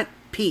I'm not,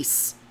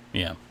 peace.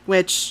 Yeah.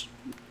 Which,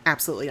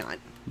 absolutely not.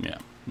 Yeah.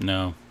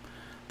 No.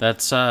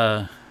 That's,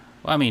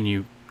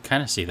 you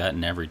kind of see that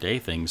in everyday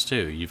things,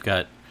 too. You've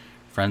got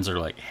friends that are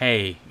like,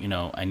 hey,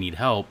 I need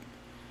help.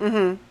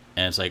 And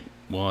it's like,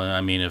 well,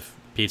 if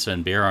pizza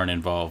and beer aren't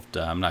involved,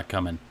 I'm not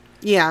coming.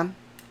 Yeah.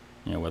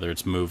 Whether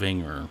it's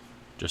moving or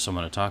just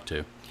someone to talk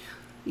to.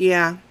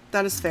 Yeah,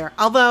 that is fair.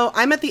 Although,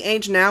 I'm at the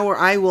age now where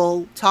I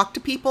will talk to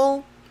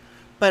people,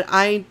 but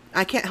I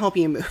can't help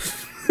you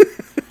move.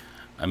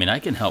 I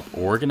can help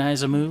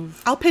organize a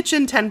move. I'll pitch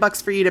in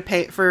 $10 for you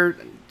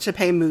to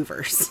pay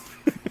movers.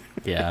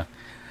 Yeah.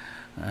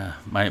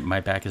 My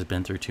back has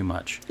been through too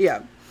much.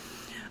 Yeah.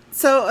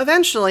 So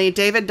eventually,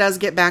 David does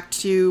get back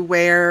to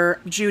where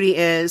Judy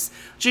is.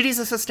 Judy's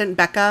assistant,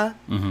 Becca,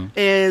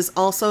 is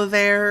also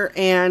there,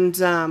 and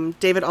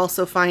David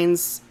also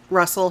finds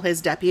Russell,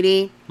 his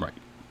deputy. Right.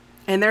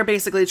 And they're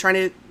basically trying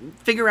to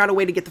figure out a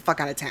way to get the fuck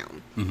out of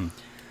town.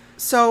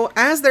 So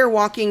as they're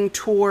walking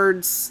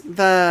towards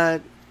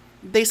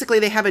basically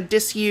they have a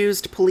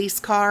disused police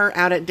car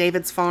out at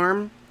David's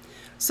farm.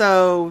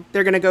 So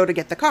they're going to go to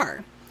get the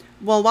car.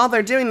 Well, while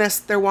they're doing this,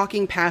 they're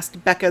walking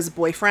past Becca's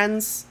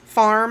boyfriend's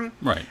farm.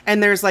 Right.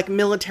 And there's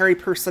military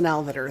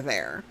personnel that are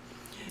there.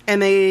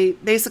 And they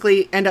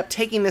basically end up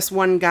taking this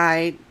one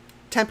guy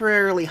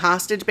temporarily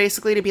hostage,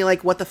 basically, to be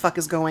like, what the fuck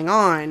is going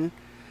on?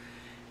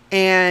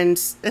 And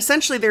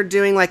essentially they're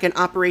doing an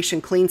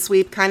Operation Clean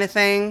Sweep kind of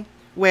thing,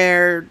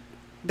 where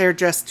they're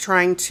just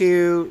trying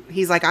to,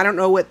 he's like, I don't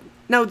know what,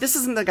 no, this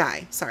isn't the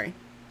guy, sorry.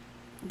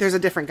 There's a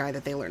different guy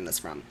that they learned this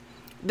from.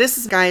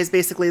 This guy is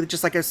basically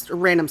just a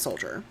random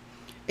soldier.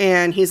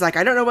 And he's like,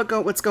 I don't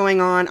know what's going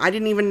on. I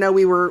didn't even know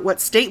what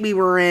state we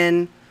were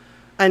in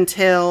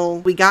until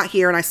we got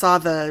here and I saw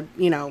the,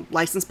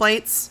 license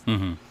plates.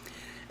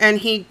 And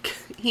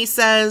he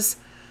says,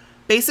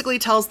 basically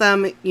tells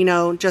them,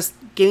 just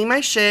give me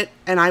my shit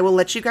and I will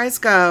let you guys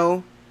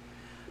go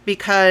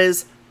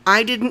because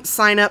I didn't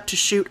sign up to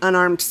shoot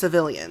unarmed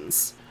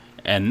civilians.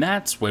 And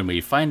that's when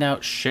we find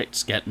out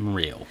shit's getting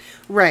real.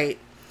 Right.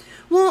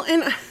 Well,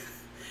 and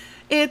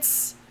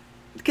it's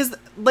because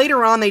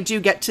later on they do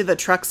get to the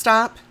truck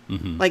stop,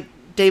 like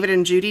David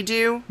and Judy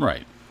do.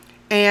 Right.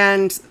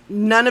 And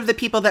none of the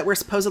people that were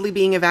supposedly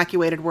being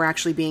evacuated were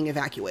actually being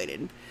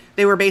evacuated.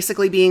 They were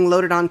basically being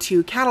loaded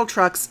onto cattle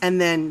trucks and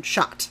then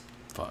shot.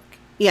 Fuck.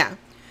 Yeah.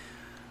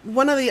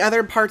 One of the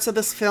other parts of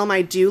this film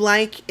I do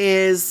like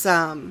is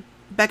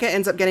Becca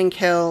ends up getting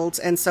killed,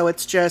 and so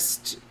it's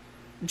just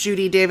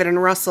Judy, David,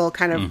 and Russell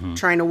kind of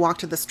trying to walk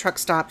to this truck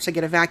stop to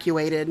get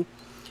evacuated.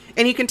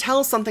 And you can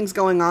tell something's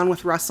going on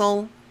with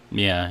Russell.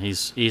 Yeah,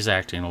 he's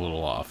acting a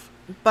little off.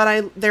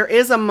 But there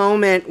is a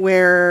moment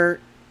where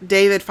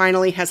David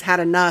finally has had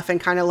enough and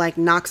kind of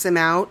knocks him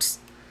out.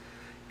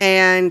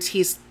 And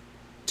he's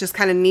just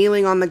kind of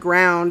kneeling on the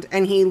ground,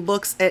 and he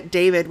looks at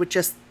David with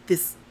just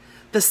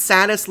the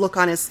saddest look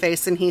on his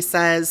face, and he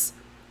says,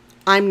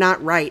 I'm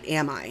not right,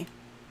 am I?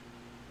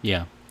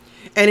 Yeah.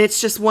 And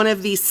it's just one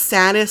of the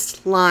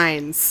saddest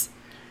lines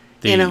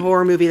in a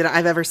horror movie that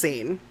I've ever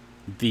seen.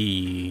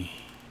 The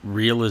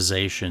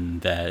realization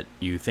that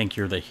you think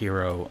you're the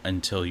hero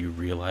until you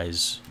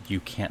realize you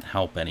can't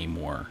help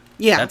anymore.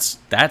 Yeah.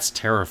 That's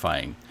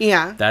terrifying.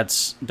 Yeah.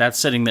 That's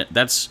sitting there,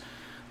 that's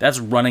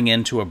running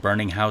into a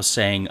burning house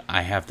saying,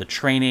 I have the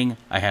training,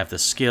 I have the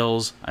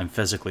skills, I'm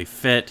physically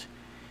fit,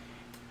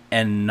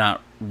 and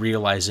not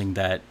realizing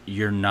that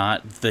you're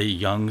not the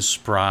young,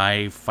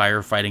 spry,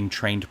 firefighting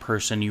trained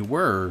person you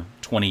were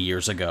 20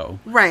 years ago.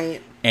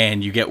 Right.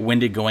 And you get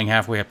winded going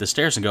halfway up the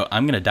stairs and go,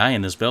 I'm going to die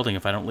in this building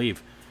if I don't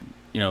leave.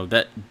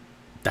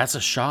 That's a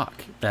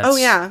shock. Oh,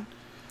 yeah.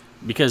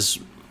 Because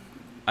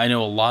I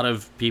know a lot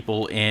of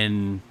people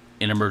in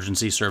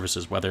emergency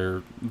services,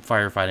 whether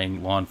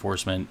firefighting, law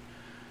enforcement,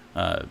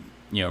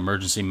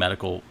 emergency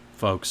medical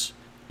folks,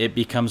 it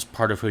becomes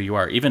part of who you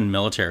are. Even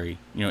military,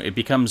 it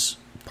becomes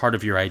part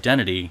of your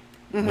identity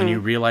when you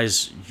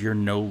realize you're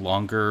no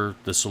longer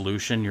the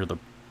solution,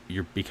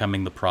 you're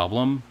becoming the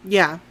problem.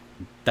 Yeah.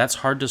 That's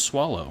hard to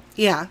swallow.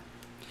 Yeah.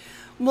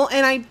 Well,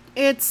 and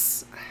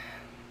it's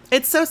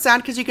so sad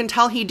because you can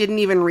tell he didn't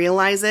even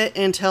realize it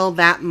until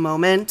that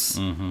moment.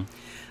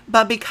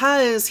 But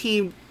because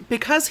he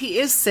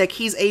is sick,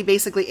 he's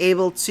basically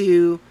able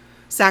to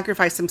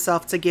sacrifice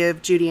himself to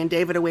give Judy and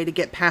David a way to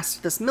get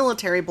past this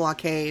military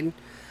blockade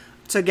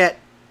to get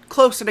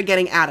closer to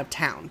getting out of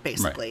town,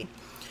 basically. Right.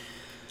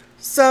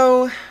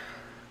 So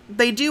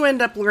they do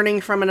end up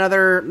learning from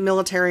another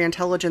military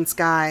intelligence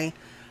guy.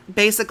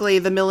 Basically,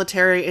 the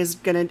military is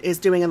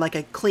doing like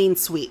a clean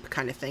sweep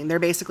kind of thing. They're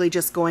basically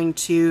just going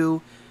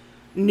to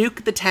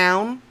nuke the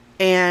town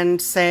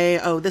and say,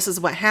 oh, this is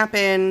what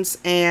happened,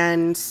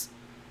 and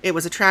it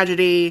was a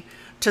tragedy,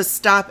 to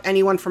stop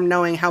anyone from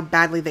knowing how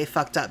badly they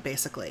fucked up,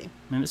 basically.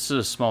 I mean, this is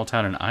a small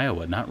town in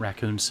Iowa, not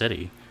Raccoon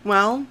City.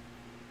 Well,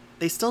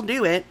 they still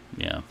do it.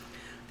 Yeah.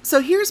 So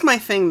here's my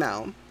thing,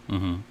 though.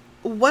 Mm-hmm.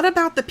 What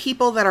about the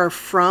people that are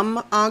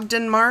from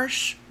Ogden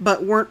Marsh,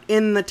 but weren't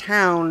in the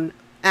town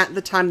at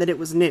the time that it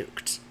was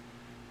nuked?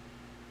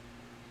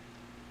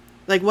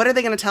 Like, what are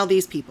they going to tell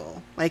these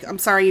people? Like, I'm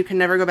sorry, you can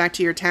never go back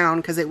to your town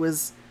because it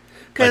was...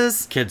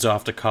 Like kids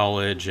off to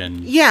college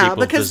and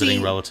people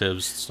visiting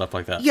relatives, stuff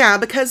like that. Yeah,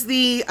 because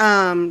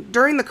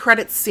during the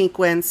credits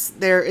sequence,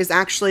 there is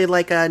actually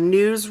like a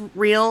news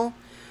reel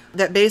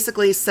that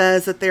basically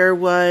says that there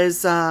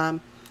was an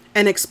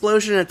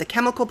explosion at the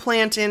chemical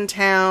plant in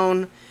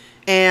town,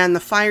 and the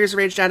fires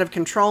raged out of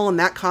control, and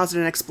that caused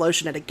an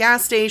explosion at a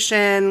gas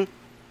station,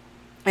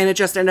 and it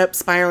just ended up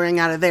spiraling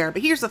out of there.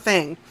 But here's the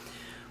thing.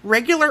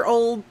 Regular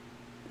old,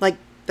 like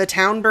the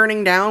town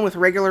burning down with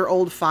regular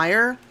old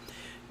fire...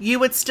 You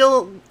would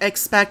still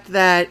expect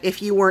that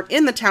if you weren't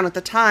in the town at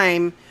the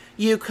time,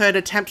 you could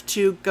attempt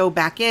to go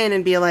back in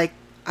and be like,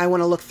 I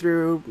want to look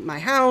through my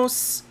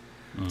house,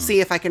 see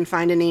if I can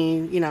find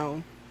any,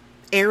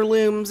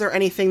 heirlooms or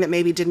anything that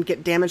maybe didn't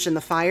get damaged in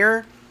the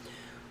fire.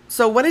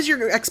 So what is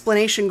your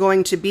explanation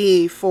going to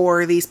be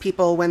for these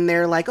people when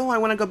they're like, oh, I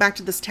want to go back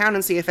to this town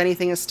and see if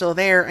anything is still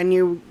there? And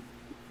you,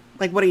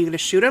 like, what, are you going to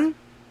shoot them?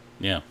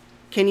 Yeah.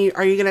 Are you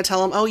going to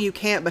tell them, oh, you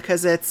can't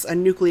because it's a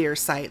nuclear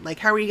site? Like,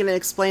 how are you going to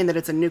explain that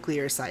it's a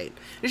nuclear site?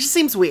 It just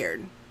seems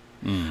weird.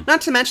 Not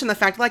to mention the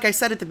fact, like I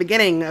said at the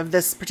beginning of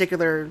this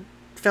particular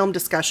film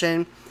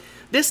discussion,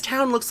 this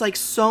town looks like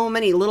so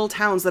many little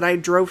towns that I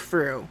drove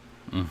through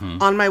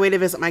on my way to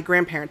visit my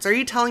grandparents. Are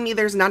you telling me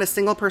there's not a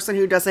single person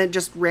who doesn't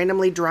just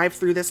randomly drive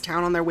through this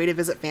town on their way to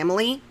visit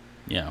family?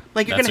 Yeah,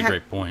 like that's a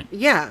great point.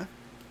 Yeah.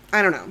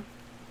 I don't know.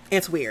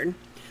 It's weird.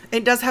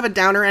 It does have a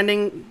downer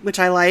ending, which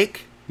I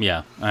like.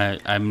 Yeah,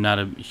 I'm not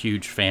a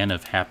huge fan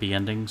of happy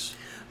endings.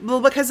 Well,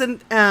 because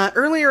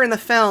earlier in the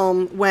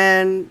film,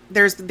 when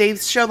they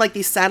show like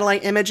these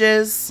satellite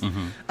images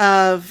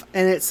of,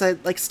 and it's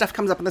like stuff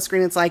comes up on the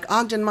screen. It's like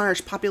Ogden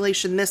Marsh,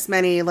 population this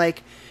many,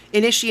 like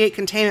initiate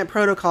containment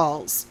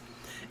protocols.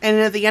 And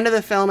at the end of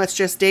the film, it's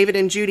just David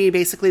and Judy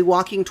basically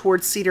walking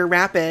towards Cedar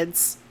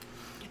Rapids,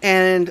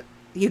 and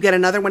you get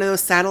another one of those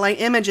satellite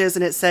images,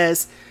 and it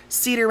says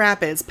Cedar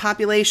Rapids,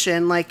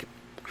 population like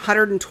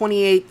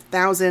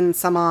 128,000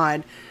 some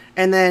odd,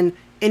 and then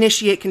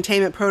initiate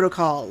containment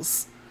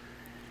protocols.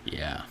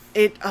 Yeah.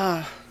 It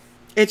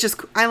just,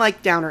 I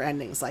like downer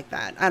endings like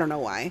that. I don't know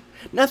why.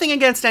 Nothing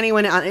against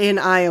anyone in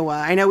Iowa.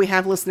 I know we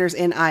have listeners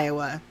in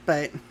Iowa,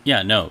 but...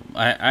 Yeah, no.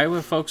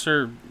 Iowa folks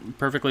are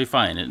perfectly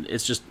fine.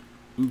 It's just,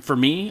 for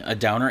me, a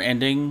downer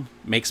ending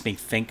makes me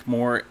think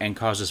more and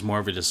causes more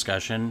of a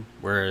discussion,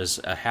 whereas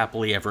a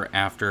happily ever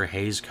after,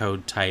 Hays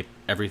Code type,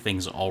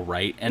 everything's all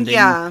right ending...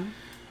 Yeah.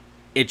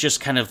 It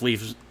just kind of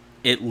leaves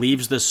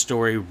the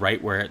story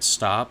right where it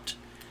stopped.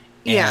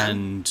 Yeah.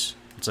 And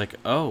it's like,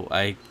 oh,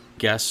 I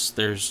guess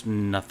there's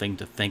nothing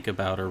to think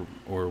about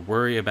or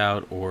worry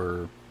about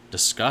or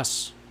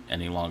discuss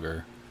any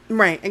longer.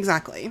 Right,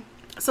 exactly.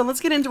 So let's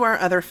get into our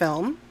other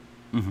film.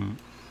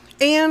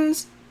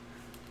 And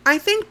I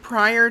think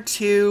prior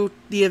to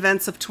the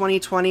events of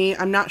 2020,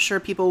 I'm not sure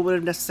people would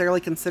have necessarily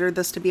considered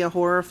this to be a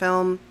horror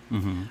film.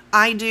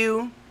 I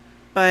do,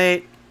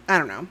 but I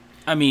don't know.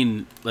 I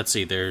mean, let's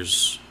see,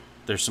 there's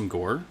some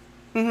gore.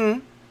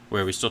 Where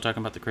are we still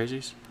talking about the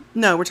crazies?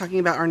 No, we're talking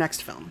about our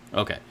next film.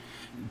 Okay.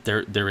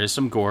 There is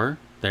some gore.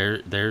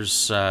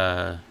 There's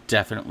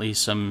definitely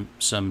some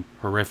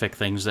horrific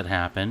things that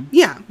happen.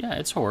 Yeah. Yeah,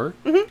 it's horror.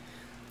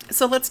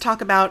 So let's talk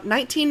about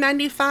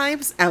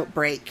 1995's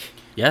Outbreak.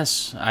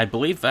 Yes, I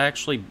believe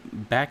actually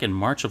back in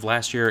March of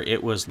last year,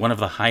 it was one of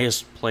the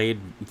highest played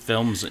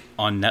films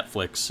on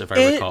Netflix, if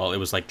I recall. It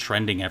was like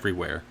trending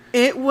everywhere.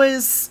 It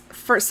was,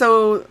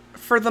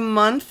 for the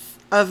month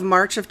of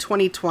March of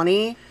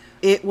 2020,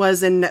 it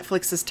was in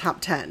Netflix's top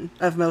 10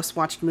 of most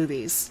watched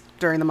movies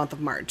during the month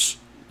of March.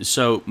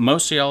 So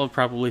most of y'all have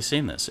probably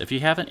seen this. If you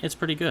haven't, it's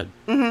pretty good.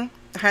 I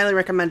highly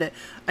recommend it.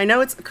 I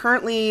know it's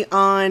currently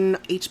on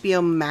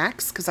HBO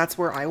Max, because that's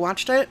where I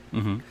watched it.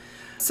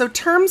 So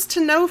terms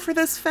to know for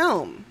this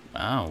film.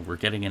 Wow, we're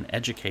getting an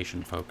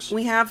education, folks.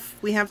 We have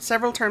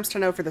several terms to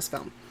know for this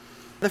film.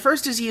 The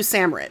first is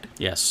USAMRIID.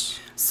 Yes.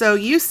 So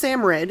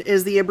USAMRIID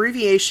is the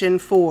abbreviation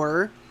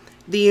for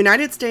the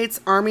United States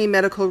Army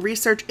Medical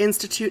Research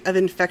Institute of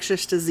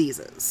Infectious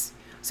Diseases.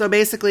 So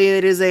basically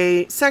it is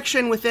a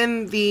section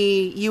within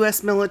the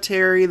U.S.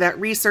 military that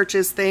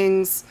researches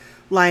things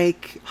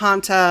like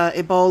Hanta,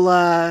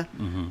 Ebola.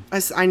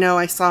 I know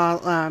I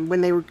saw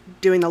when they were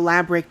doing the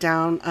lab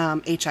breakdown,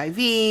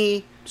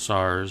 HIV,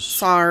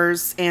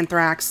 SARS,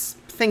 anthrax,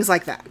 things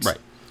like that. Right.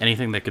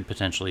 Anything that could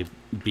potentially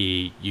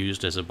be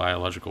used as a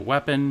biological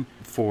weapon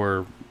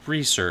for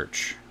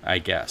research, I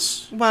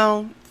guess.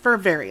 Well, for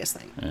various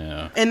things.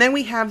 Yeah. And then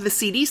we have the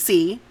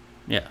CDC.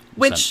 Yeah.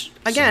 Which,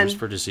 again... Centers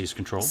for Disease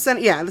Control.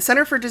 The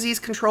Center for Disease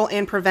Control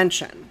and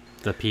Prevention.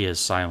 The P is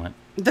silent.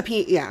 The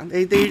P, yeah,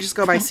 they just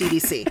go by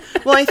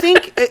CDC. Well, I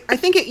think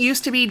it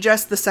used to be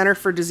just the Center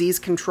for Disease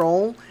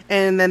Control,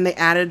 and then they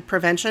added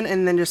prevention,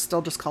 and then just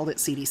called it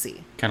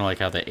CDC. Kind of like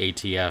how the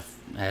ATF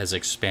has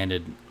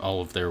expanded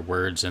all of their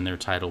words in their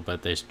title,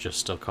 but they just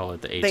still call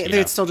it the ATF.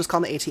 They still just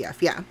call it the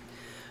ATF, yeah.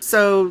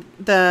 So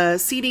the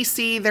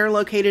CDC, they're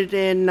located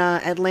in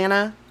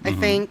Atlanta, I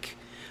think.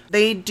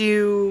 They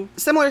do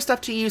similar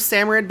stuff to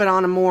USAMRIID, but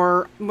on a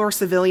more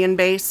civilian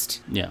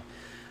based. Yeah.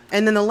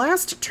 And then the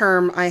last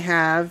term I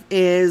have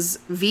is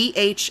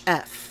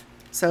VHF.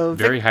 So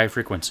very high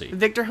frequency.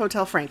 Victor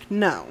Hotel Frank.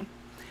 No.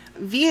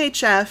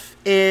 VHF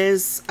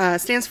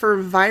stands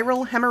for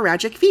viral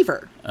hemorrhagic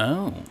fever.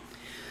 Oh.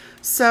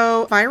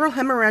 So viral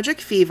hemorrhagic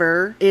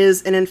fever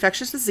is an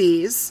infectious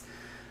disease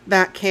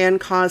that can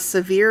cause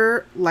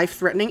severe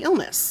life-threatening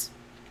illness.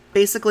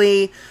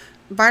 Basically,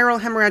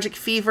 viral hemorrhagic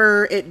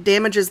fever, it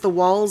damages the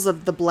walls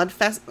of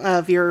the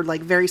of your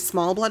very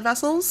small blood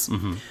vessels,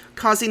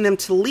 causing them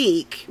to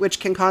leak,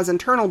 which can cause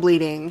internal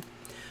bleeding,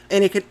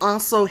 and it could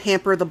also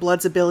hamper the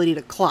blood's ability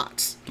to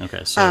clot.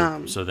 Okay,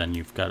 so then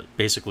you've got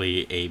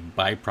basically a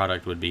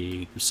byproduct would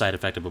be side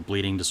effect of a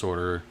bleeding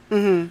disorder,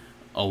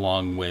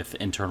 along with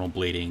internal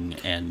bleeding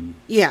and...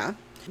 Yeah.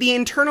 The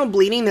internal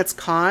bleeding that's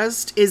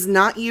caused is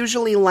not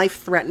usually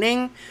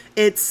life-threatening.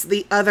 It's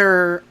the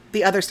other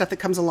stuff that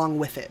comes along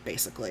with it,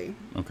 basically.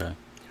 Okay.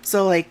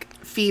 So,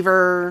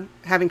 fever,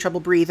 having trouble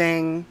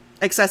breathing,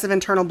 excessive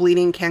internal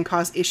bleeding can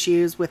cause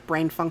issues with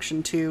brain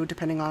function, too,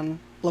 depending on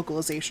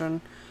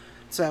localization.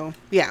 So,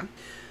 yeah.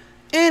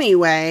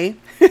 Anyway,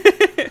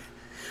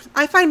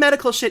 I find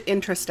medical shit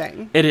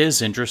interesting. It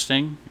is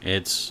interesting.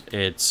 It's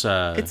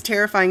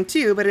terrifying,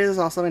 too, but it is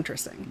also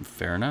interesting.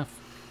 Fair enough.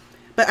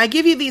 But I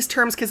give you these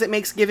terms because it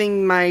makes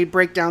giving my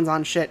breakdowns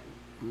on shit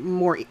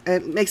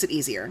it makes it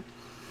easier.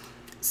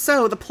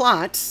 So, the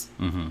plot.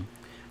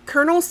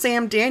 Colonel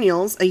Sam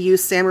Daniels, a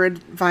USAMRIID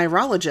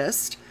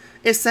virologist,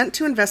 is sent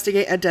to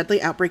investigate a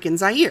deadly outbreak in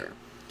Zaire.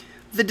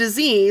 The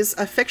disease,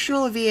 a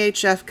fictional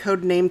VHF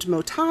codenamed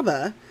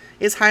Motaba,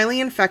 is highly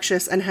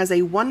infectious and has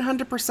a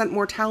 100%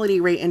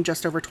 mortality rate in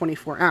just over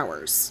 24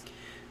 hours.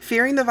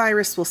 Fearing the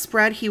virus will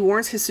spread, he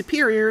warns his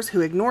superiors,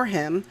 who ignore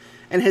him,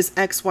 and his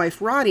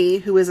ex-wife Roddy,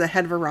 who is a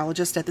head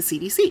virologist at the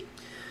CDC.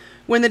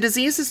 When the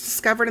disease is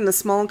discovered in the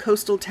small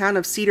coastal town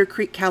of Cedar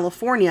Creek,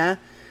 California,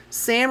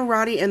 Sam,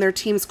 Roddy, and their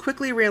teams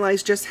quickly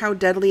realize just how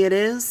deadly it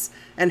is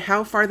and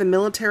how far the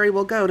military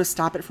will go to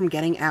stop it from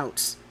getting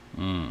out.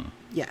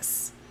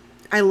 Yes.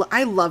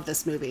 I love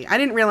this movie. I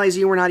didn't realize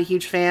you were not a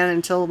huge fan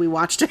until we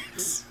watched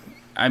it.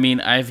 I mean,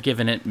 I've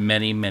given it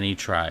many, many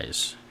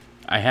tries.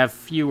 I have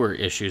fewer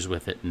issues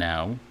with it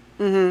now,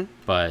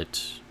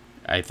 but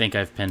I think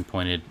I've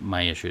pinpointed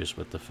my issues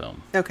with the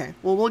film. Okay.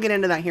 Well, we'll get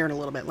into that here in a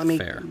little bit. Let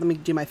me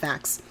do my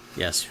facts.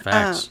 Yes,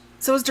 facts.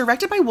 So it was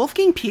directed by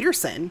Wolfgang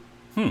Petersen,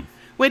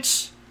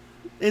 which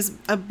is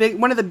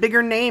one of the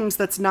bigger names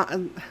that's not,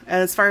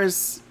 as far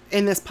as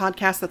in this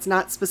podcast, that's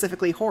not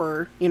specifically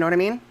horror. You know what I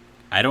mean?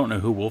 I don't know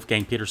who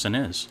Wolfgang Petersen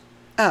is.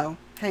 Oh,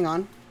 hang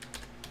on.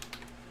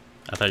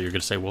 I thought you were going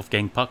to say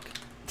Wolfgang Puck.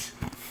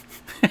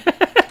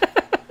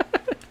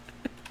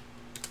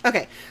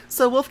 Okay,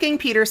 so Wolfgang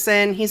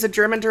Petersen, he's a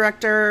German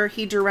director.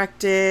 He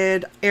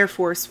directed Air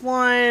Force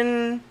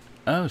One.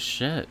 Oh,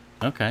 shit.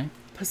 Okay.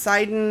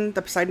 The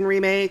Poseidon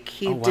remake.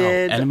 He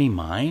did Enemy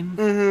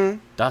Mine?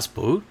 Das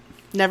Boot?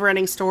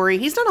 Neverending Story.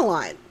 He's done a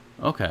lot.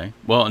 Okay.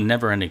 Well,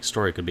 Neverending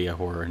Story could be a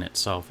horror in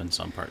itself in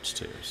some parts,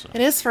 too. So.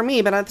 It is for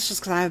me, but that's just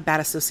because I have bad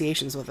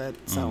associations with it,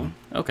 so...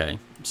 Okay,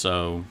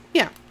 so...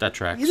 Yeah. That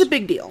tracks. He's a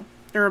big deal.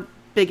 Or a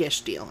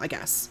big-ish deal, I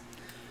guess.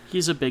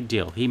 He's a big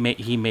deal. He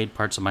made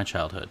parts of my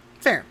childhood.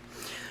 Fair.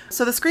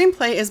 So the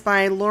screenplay is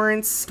by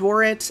Lawrence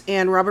Dworet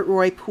and Robert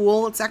Roy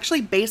Poole. It's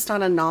actually based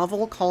on a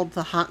novel called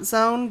The Hot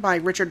Zone by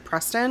Richard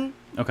Preston.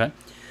 Okay.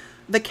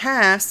 The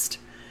cast...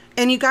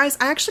 And you guys,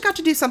 I actually got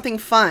to do something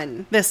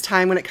fun this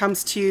time when it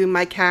comes to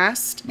my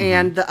cast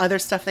and the other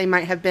stuff they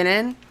might have been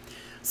in.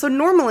 So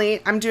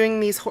normally I'm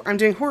doing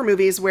horror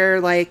movies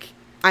where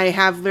I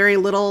have very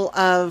little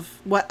of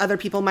what other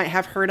people might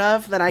have heard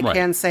of that I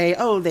can say,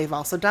 oh, they've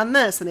also done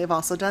this and they've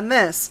also done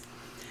this.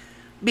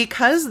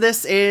 Because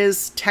this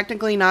is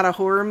technically not a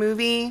horror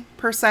movie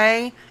per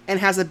se and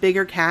has a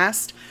bigger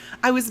cast,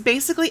 I was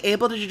basically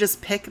able to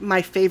just pick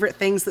my favorite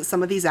things that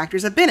some of these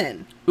actors have been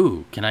in.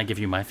 Ooh, can I give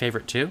you my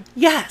favorite too?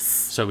 Yes.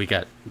 So we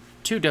got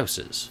 2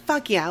 doses.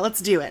 Fuck yeah, let's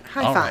do it.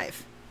 High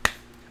five.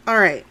 All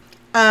right.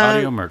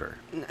 Audio murder.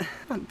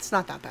 It's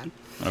not that bad.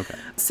 Okay.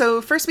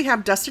 So first we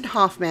have Dustin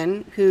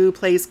Hoffman, who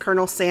plays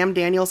Colonel Sam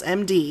Daniels,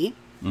 MD.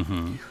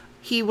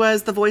 He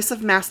was the voice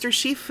of Master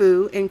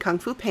Shifu in Kung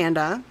Fu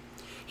Panda.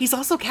 He's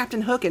also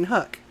Captain Hook in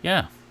Hook.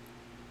 Yeah.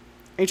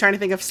 Are you trying to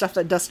think of stuff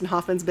that Dustin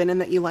Hoffman's been in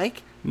that you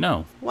like?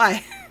 No.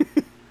 Why?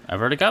 I've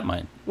already got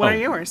mine. What are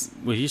yours?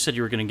 Well, you said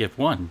you were going to give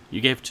one.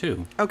 You gave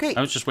two. Okay. I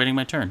was just waiting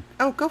my turn.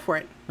 Oh, go for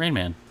it. Rain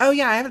Man. Oh,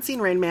 yeah, I haven't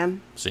seen Rain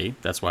Man. See,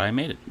 that's why I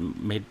made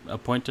a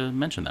point to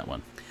mention that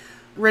one.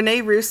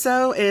 Renee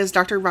Russo is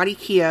Dr. Roddy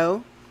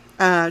Keough.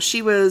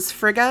 She was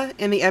Frigga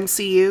in the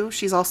MCU.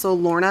 She's also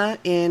Lorna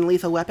in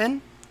Lethal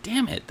Weapon.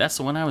 Damn it, that's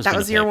the one I was That going to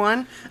was pick. your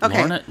one?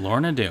 Okay.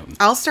 Lorna Doone.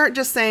 I'll start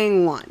just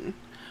saying one.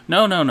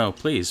 No,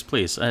 please.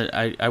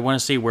 I want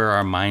to see where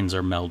our minds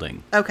are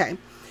melding. Okay.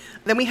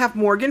 Then we have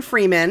Morgan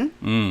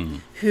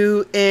Freeman,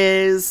 who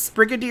is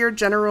Brigadier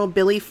General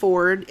Billy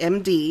Ford,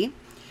 MD.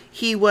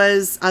 He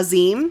was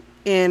Azim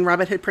in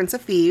Robin Hood, Prince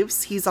of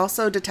Thieves. He's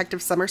also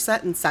Detective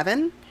Somerset in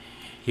Seven.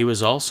 He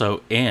was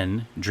also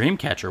in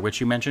Dreamcatcher, which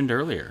you mentioned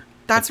earlier.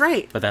 That's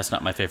right. But that's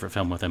not my favorite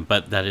film with him.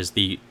 But that is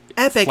the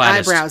Epic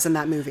eyebrows in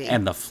that movie.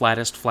 And the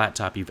flattest flat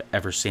top you've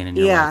ever seen in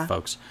your life,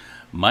 folks.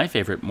 My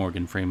favorite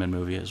Morgan Freeman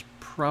movie is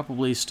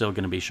probably still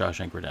going to be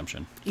Shawshank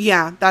Redemption.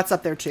 Yeah, that's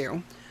up there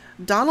too.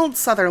 Donald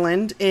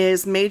Sutherland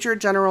is Major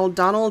General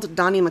Donald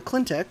Donnie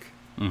McClintock.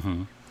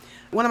 Mm-hmm.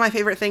 One of my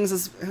favorite things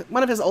is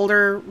one of his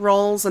older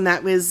roles, and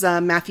that was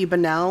Matthew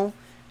Bonnell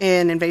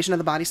in Invasion of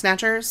the Body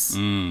Snatchers.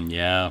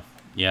 Yeah.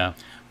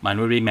 Mine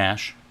would be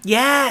MASH.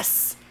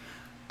 Yes!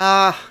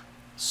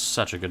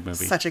 Such a good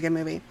movie. Such a good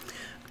movie.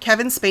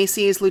 Kevin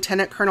Spacey is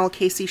Lieutenant Colonel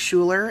Casey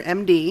Schuler,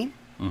 MD.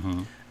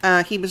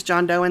 Mm-hmm. He was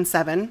John Doe in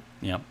Seven.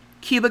 Yep.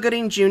 Cuba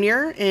Gooding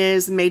Jr.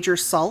 is Major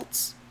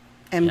Salt,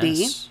 MD.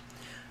 Yes.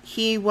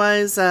 He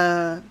was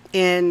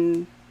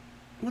in...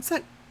 What's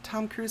that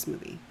Tom Cruise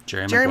movie?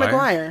 Jerry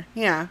Maguire.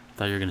 Yeah. I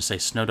thought you were going to say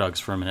Snow Dogs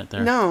for a minute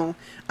there. No.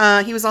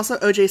 He was also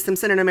O.J.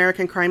 Simpson in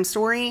American Crime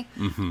Story.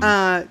 Mm-hmm.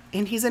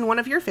 And he's in one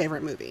of your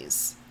favorite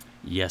movies.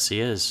 Yes, he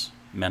is.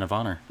 Men of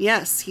Honor.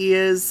 Yes, he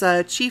is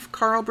Chief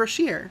Carl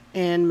Brashear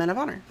in Men of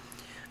Honor.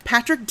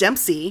 Patrick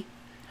Dempsey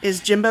is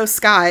Jimbo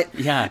Scott.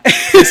 Yeah,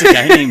 there's a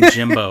guy named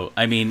Jimbo.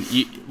 I mean,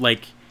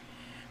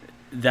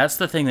 that's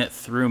the thing that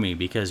threw me,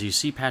 because you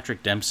see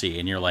Patrick Dempsey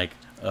and you're like,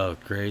 oh,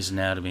 Grey's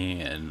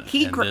Anatomy and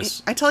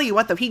this. I tell you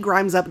what, though, he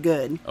grimes up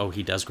good. Oh,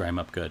 he does grime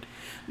up good.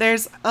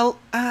 There's a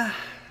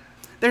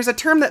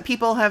term that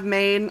people have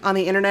made on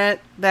the internet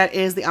that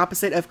is the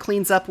opposite of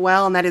cleans up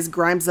well, and that is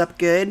grimes up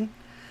good.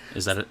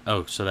 Is that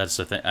so that's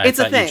the thing. It's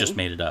a thing. You just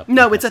made it up.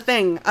 No, okay. It's a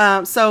thing.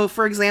 So,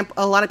 for example,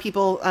 a lot of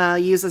people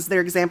use as their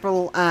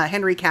example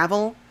Henry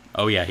Cavill.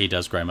 Oh, yeah, he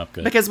does grime up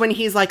good. Because when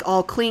he's, like,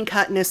 all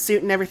clean-cut in his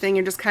suit and everything,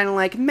 you're just kind of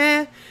like,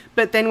 meh.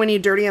 But then when you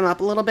dirty him up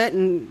a little bit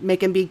and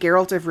make him be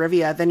Geralt of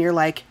Rivia, then you're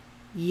like,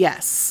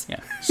 yes. Yeah.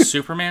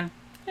 Superman?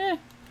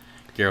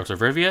 Geralt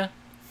of Rivia?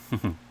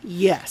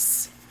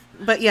 Yes.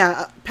 But,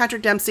 yeah,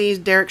 Patrick Dempsey,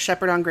 Derek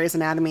Shepherd on Grey's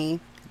Anatomy.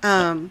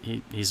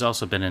 He's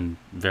also been in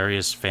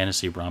various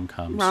fantasy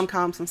rom-coms.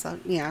 Rom-coms and stuff,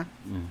 yeah.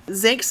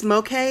 Zake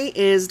Smoke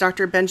is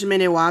Dr.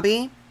 Benjamin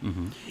Iwabi.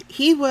 Mm-hmm.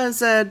 He was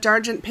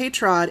Dargent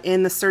Patrod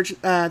in the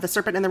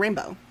Serpent and the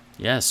Rainbow.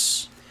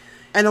 Yes.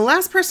 And the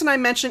last person I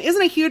mentioned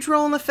isn't a huge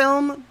role in the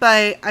film,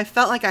 but I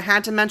felt like I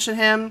had to mention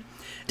him.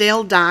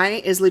 Dale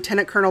Dye is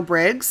Lieutenant Colonel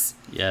Briggs.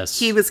 Yes.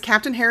 He was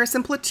Captain Harris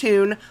in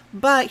Platoon,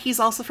 but he's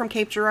also from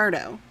Cape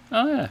Girardeau.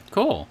 Oh, yeah.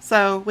 Cool.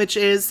 So, which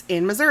is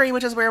in Missouri,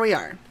 which is where we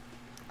are.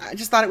 I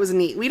just thought it was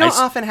neat. We don't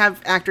often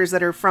have actors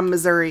that are from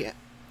Missouri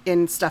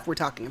in stuff we're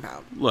talking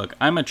about. Look,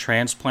 I'm a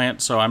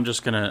transplant, so I'm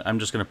just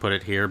gonna put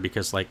it here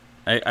because, like,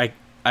 I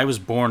was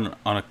born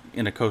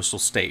in a coastal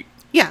state.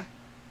 Yeah.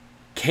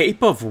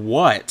 Cape of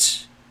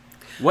what?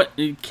 What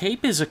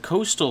Cape is a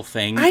coastal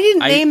thing. I didn't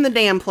name the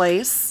damn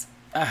place.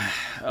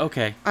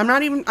 Okay. I'm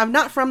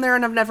not from there,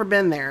 and I've never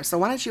been there. So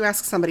why don't you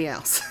ask somebody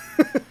else?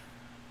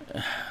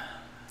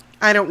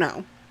 I don't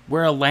know.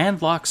 We're a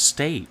landlocked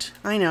state.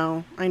 I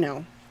know.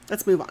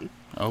 Let's move on.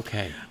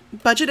 Okay.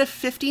 Budget of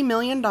 $50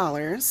 million.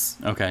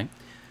 Okay.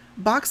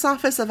 Box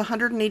office of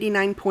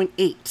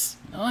 189.8.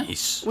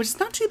 Nice. Which is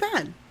not too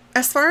bad.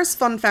 As far as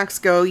fun facts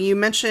go, you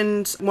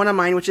mentioned one of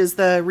mine, which is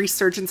the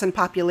resurgence in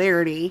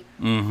popularity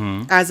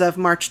as of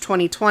March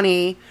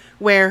 2020,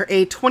 where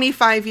a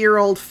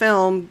 25-year-old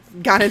film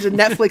got into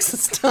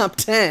Netflix's top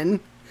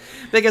 10.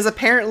 Because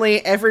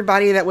apparently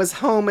everybody that was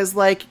home is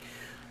like,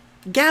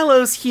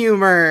 gallows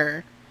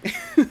humor.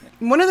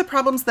 One of the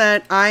problems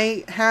that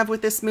I have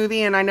with this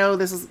movie, and I know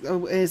this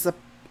is an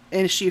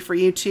issue for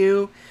you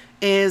too,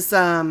 is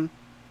the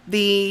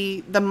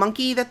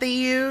monkey that they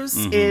use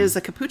is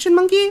a capuchin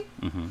monkey.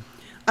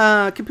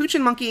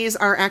 Capuchin monkeys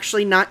are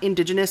actually not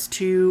indigenous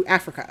to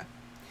Africa.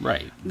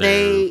 Right.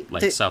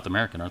 They're South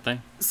American, aren't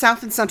they?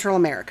 South and Central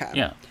America.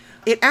 Yeah.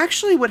 It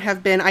actually would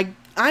have been, I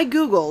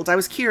Googled, I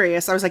was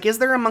curious. I was like, is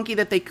there a monkey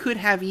that they could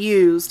have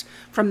used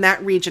from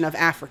that region of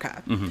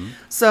Africa?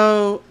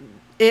 So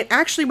it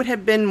actually would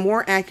have been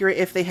more accurate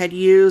if they had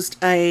used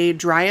a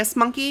dryas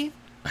monkey.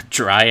 A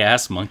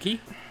dry-ass monkey?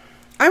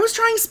 I was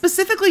trying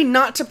specifically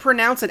not to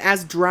pronounce it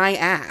as dry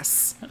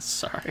ass.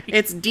 Sorry.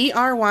 It's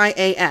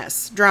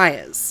Dryas,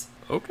 dryas.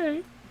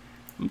 Okay.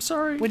 I'm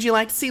sorry. Would you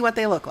like to see what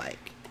they look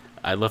like?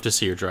 I'd love to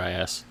see your dry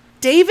ass.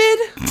 David?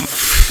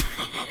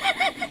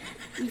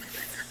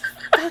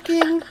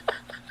 Fucking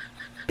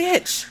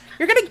bitch.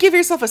 You're gonna give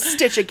yourself a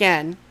stitch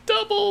again.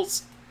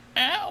 Doubles.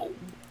 Ow.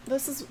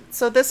 This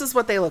is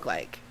what they look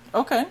like.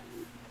 Okay.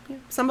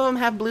 Some of them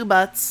have blue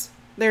butts.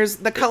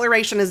 The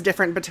coloration is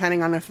different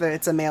depending on if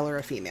it's a male or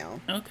a female.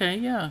 Okay,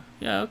 yeah.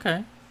 Yeah,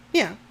 okay.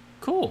 Yeah.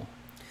 Cool.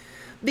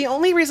 The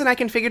only reason I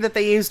can figure that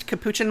they used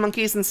capuchin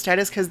monkeys instead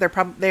is because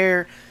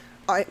they're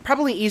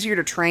probably easier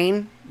to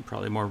train.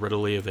 Probably more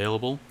readily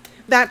available.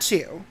 That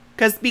too.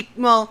 Because,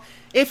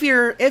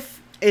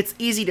 if it's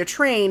easy to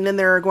train, then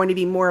there are going to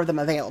be more of them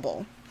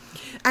available.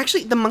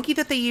 Actually, the monkey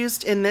that they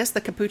used in this,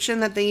 the capuchin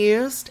that they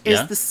used,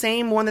 is the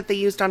same one that they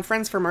used on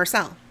Friends for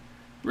Marcel.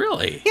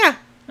 Really? Yeah.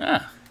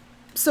 Ah.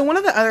 So one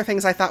of the other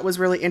things I thought was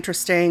really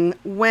interesting,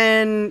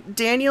 when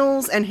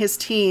Daniels and his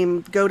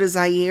team go to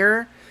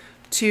Zaire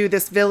to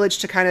this village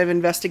to kind of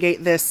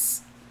investigate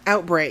this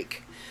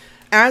outbreak,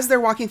 as they're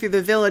walking through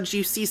the village,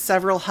 you see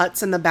several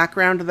huts in the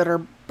background that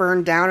are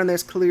burned down, and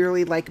there's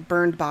clearly, like,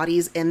 burned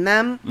bodies in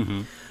them.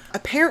 Mm-hmm.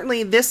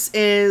 Apparently, this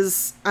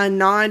is a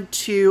nod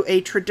to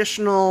a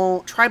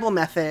traditional tribal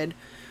method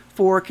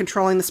for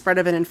controlling the spread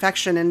of an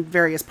infection in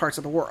various parts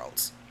of the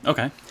world.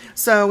 Okay.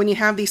 So when you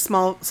have these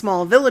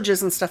small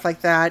villages and stuff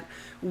like that,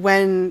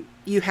 when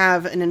you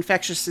have an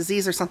infectious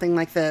disease or something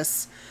like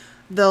this,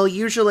 they'll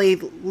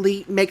usually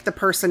make the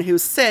person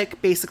who's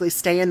sick basically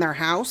stay in their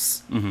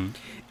house. Mm-hmm.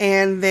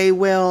 And they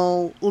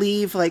will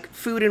leave, like,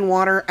 food and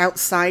water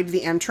outside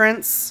the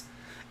entrance.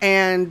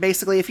 And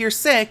basically, if you're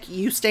sick,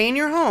 you stay in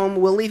your home.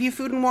 We'll leave you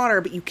food and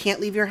water, but you can't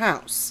leave your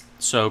house.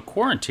 So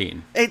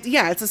quarantine.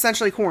 It's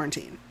essentially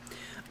quarantine.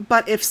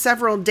 But if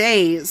several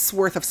days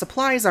worth of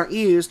supplies aren't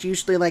used,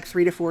 usually like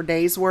 3 to 4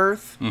 days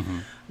worth,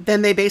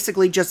 then they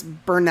basically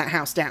just burn that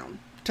house down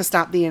to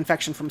stop the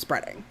infection from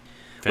spreading.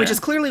 Fair. Which is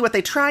clearly what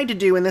they tried to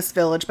do in this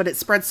village, but it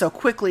spread so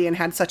quickly and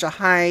had such a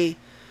high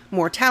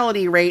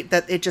mortality rate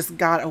that it just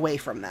got away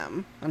from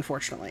them,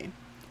 unfortunately.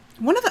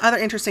 One of the other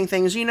interesting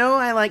things,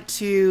 I like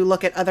to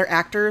look at other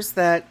actors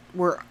that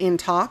were in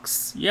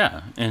talks.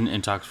 Yeah,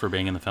 in talks for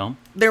being in the film.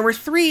 There were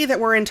 3 that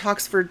were in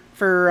talks for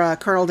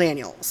Colonel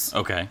Daniels.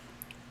 Okay.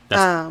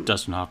 That's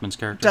Dustin Hoffman's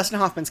character? Dustin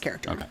Hoffman's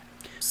character. Okay.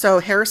 So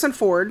Harrison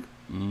Ford.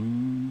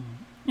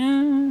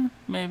 Yeah,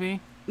 maybe.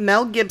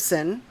 Mel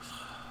Gibson.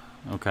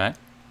 Okay.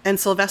 And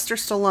Sylvester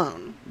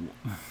Stallone.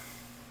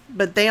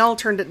 But they all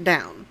turned it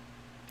down.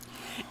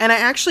 And I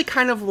actually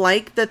kind of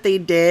like that they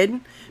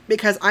did,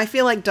 because I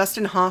feel like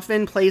Dustin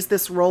Hoffman plays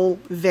this role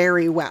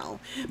very well.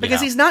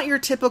 Because he's not your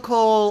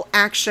typical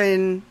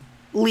action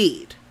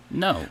lead.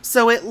 No.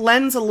 So it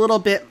lends a little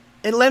bit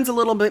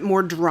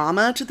more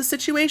drama to the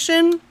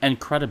situation. And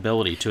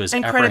credibility to his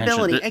apprehension. And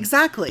credibility,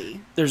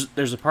 exactly.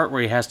 There's a part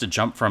where he has to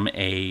jump from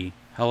a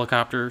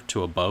helicopter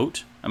to a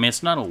boat. I mean,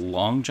 it's not a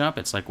long jump.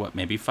 It's like,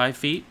 maybe 5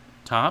 feet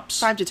tops?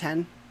 5 to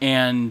 10.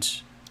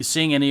 And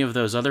seeing any of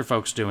those other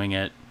folks doing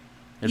it,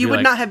 you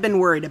would not have been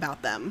worried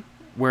about them.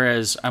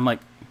 Whereas I'm like,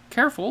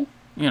 careful,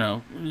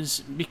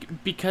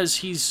 because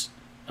he's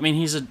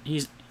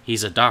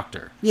a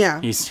doctor.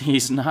 Yeah.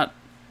 He's not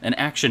an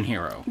action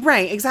hero.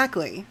 Right,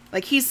 exactly.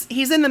 Like,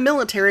 he's in the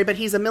military, but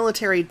he's a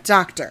military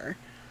doctor.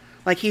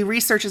 Like, he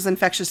researches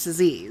infectious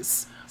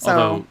disease. So,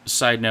 although,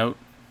 side note,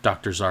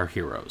 doctors are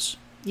heroes.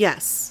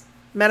 Yes.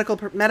 Medical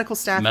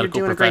staff, you're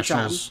doing a great job.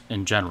 Medical professionals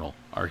in general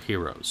are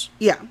heroes.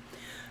 Yeah.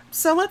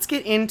 So let's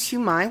get into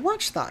my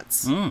watch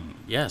thoughts.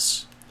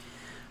 Yes.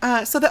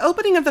 So the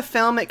opening of the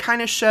film, it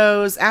kind of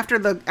shows after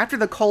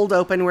the cold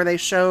open where they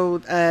show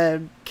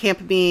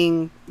camp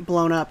being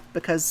blown up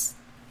because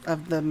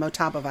of the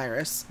Motaba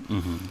virus.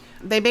 Mm-hmm.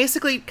 They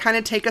basically kind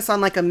of take us on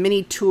like a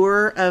mini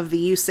tour of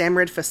the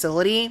USAMRIID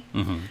facility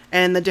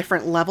and the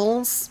different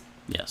levels.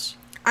 Yes.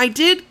 I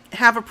did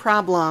have a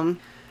problem.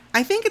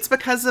 I think it's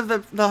because of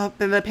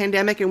the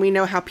pandemic, and we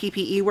know how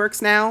PPE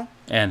works now.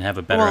 And have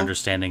a better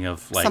understanding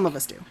of, like... Some of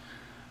us do.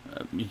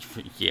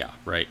 Yeah,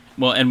 right.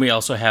 Well, and we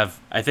also have,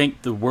 I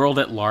think the world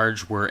at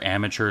large were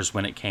amateurs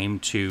when it came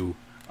to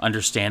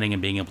understanding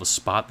and being able to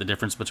spot the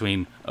difference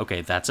between,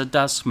 okay, that's a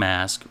dust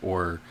mask,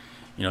 or,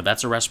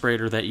 that's a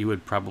respirator that you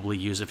would probably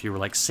use if you were,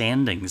 like,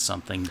 sanding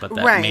something, but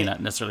that may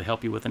not necessarily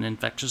help you with an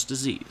infectious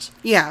disease.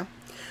 Yeah.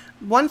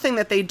 One thing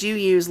that they do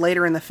use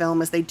later in the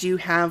film is they do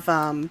have,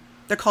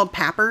 they're called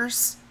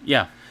PAPRs.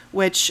 Yeah.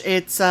 Which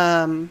it's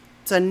a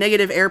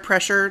negative air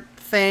pressure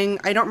thing.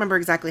 I don't remember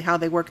exactly how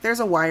they work. There's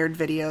a Wired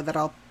video that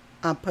I'll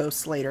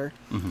post later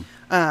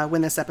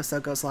when this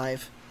episode goes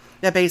live.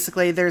 That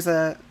basically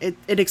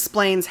it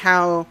explains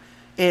how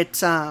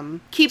it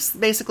keeps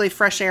basically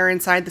fresh air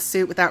inside the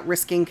suit without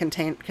risking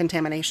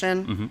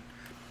contamination. Mm-hmm.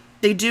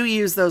 They do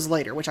use those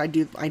later, which I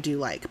do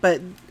like.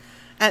 But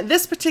at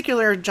this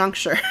particular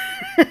juncture,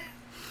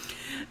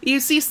 you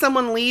see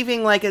someone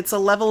leaving like it's a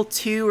level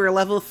 2 or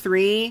level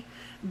 3.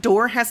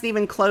 Door hasn't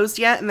even closed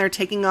yet, and they're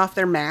taking off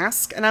their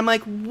mask. And I'm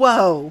like,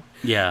 whoa.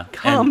 Yeah.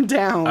 Calm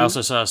down. I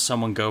also saw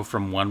someone go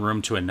from one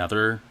room to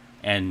another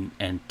and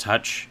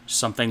touch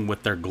something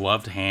with their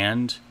gloved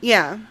hand.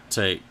 Yeah.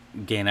 To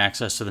gain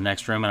access to the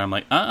next room. And I'm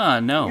like,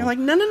 no. You're like,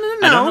 no.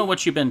 I don't know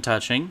what you've been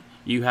touching.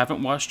 You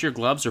haven't washed your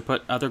gloves or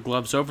put other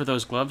gloves over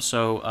those gloves,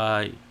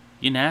 so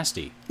you're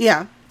nasty.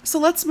 Yeah. So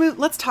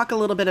let's talk a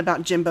little bit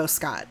about Jimbo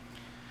Scott.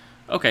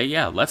 Okay,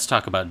 yeah, let's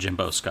talk about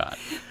Jimbo Scott.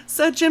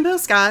 So Jimbo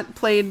Scott,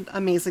 played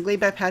amazingly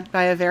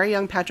by a very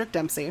young Patrick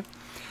Dempsey.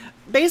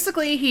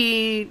 Basically,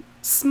 he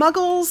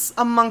smuggles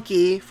a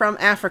monkey from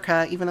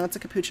Africa, even though it's a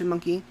capuchin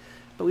monkey,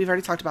 but we've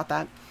already talked about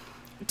that,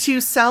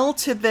 to sell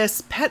to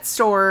this pet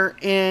store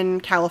in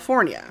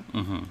California.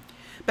 Mm-hmm.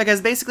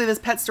 Because basically this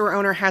pet store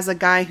owner has a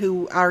guy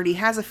who already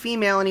has a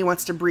female and he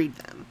wants to breed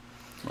them.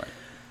 Right.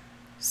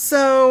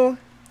 So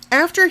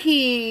after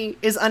he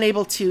is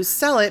unable to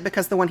sell it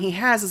because the one he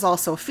has is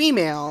also a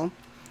female,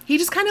 he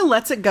just kind of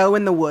lets it go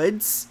in the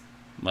woods.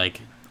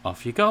 Like,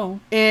 off you go.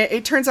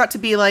 It turns out to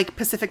be like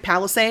Pacific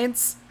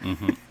Palisades.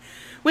 Mm-hmm.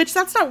 Which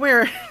that's not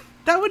where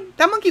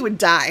that monkey would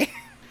die.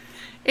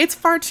 It's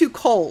far too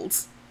cold.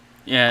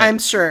 Yeah. I'm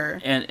sure.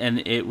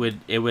 And it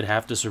would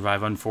have to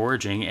survive on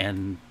foraging,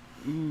 and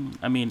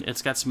I mean,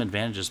 it's got some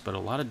advantages, but a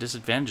lot of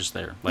disadvantages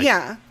there. Like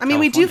yeah. I mean,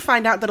 we do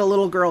find out that a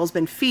little girl's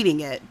been feeding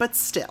it, but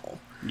still.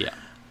 Yeah.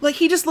 Like,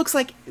 he just looks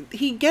like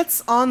he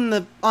gets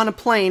on a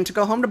plane to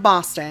go home to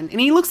Boston, and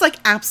he looks like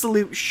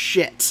absolute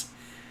shit.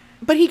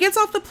 But he gets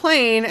off the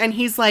plane, and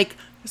he's, like,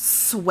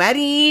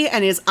 sweaty,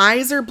 and his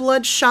eyes are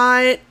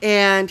bloodshot,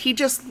 and he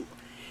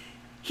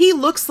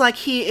looks like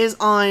he is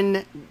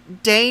on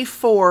day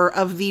 4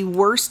 of the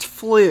worst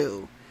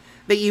flu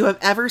that you have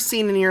ever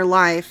seen in your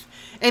life.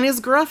 And his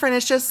girlfriend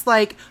is just,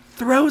 like,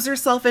 throws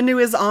herself into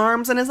his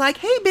arms and is like,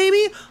 hey,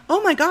 baby,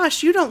 oh my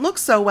gosh, you don't look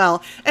so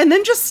well. And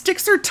then just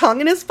sticks her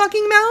tongue in his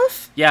fucking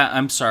mouth. Yeah,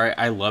 I'm sorry.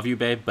 I love you,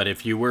 babe. But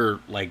if you were,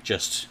 like,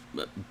 just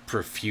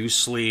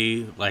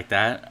profusely like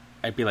that,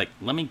 I'd be like,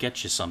 let me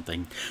get you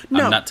something.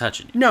 No, I'm not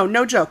touching you.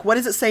 No joke. What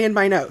does it say in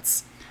my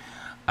notes?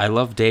 I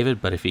love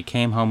David, but if he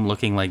came home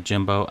looking like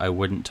Jimbo, I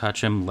wouldn't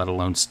touch him, let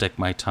alone stick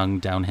my tongue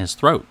down his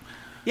throat.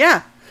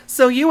 Yeah.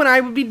 So you and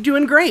I would be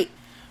doing great.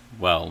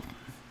 Well,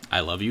 I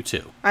love you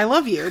too. I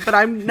love you,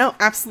 but no,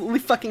 absolutely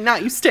fucking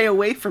not. You stay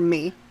away from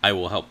me. I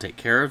will help take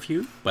care of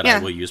you, but yeah. I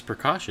will use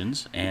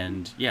precautions,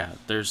 and yeah,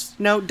 there's...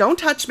 No, don't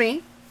touch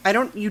me.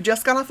 You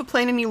just got off a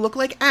plane and you look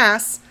like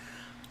ass.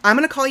 I'm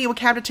gonna call you a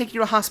cab to take you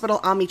to a hospital.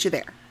 I'll meet you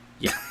there.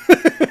 Yeah.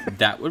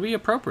 That would be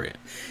appropriate.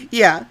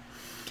 Yeah.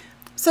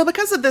 So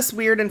because of this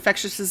weird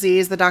infectious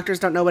disease, the doctors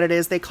don't know what it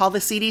is. They call the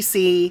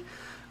CDC.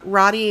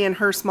 Roddy and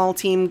her small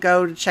team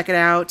go to check it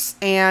out,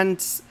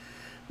 and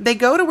they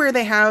go to where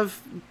they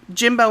have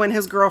Jimbo and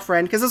his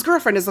girlfriend, because his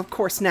girlfriend is, of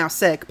course, now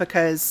sick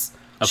because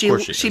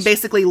she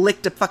basically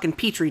licked a fucking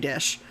petri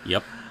dish.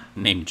 Yep.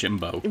 Named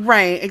Jimbo.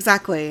 Right,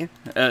 exactly.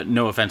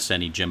 No offense to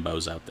any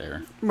Jimbos out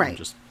there.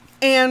 Right.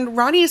 And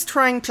Roddy is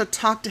trying to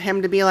talk to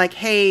him to be like,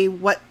 hey,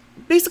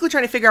 basically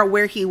trying to figure out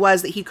where he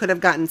was that he could have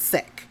gotten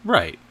sick.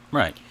 Right.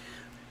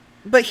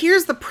 But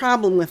here's the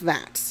problem with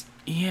that.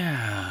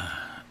 Yeah.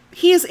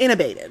 He is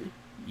intubated.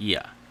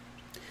 Yeah.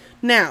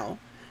 Now,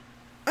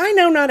 I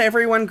know not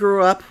everyone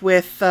grew up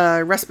with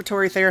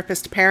respiratory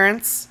therapist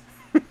parents.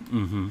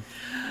 Mm-hmm.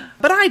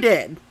 But I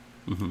did.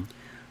 Mm-hmm.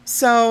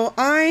 So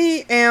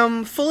I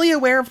am fully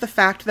aware of the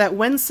fact that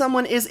when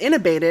someone is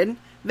intubated,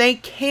 they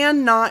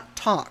cannot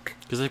talk.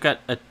 Because they've got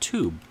a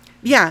tube.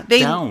 Yeah,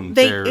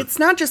 it's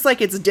not just like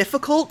it's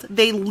difficult.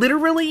 They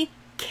literally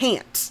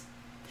can't.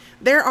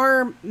 There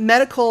are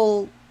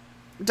medical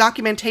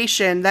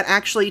documentation that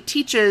actually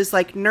teaches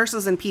like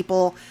nurses and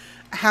people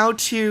how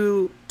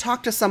to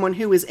talk to someone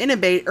who is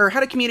intubated, or how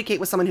to communicate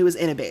with someone who is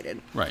intubated.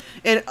 Right.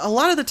 It a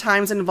lot of the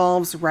times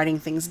involves writing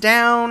things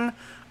down,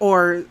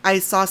 or I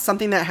saw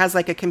something that has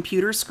like a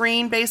computer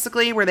screen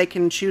basically where they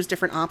can choose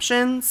different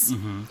options,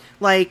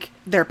 like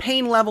their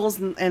pain levels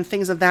and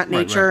things of that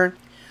nature.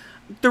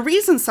 Right. The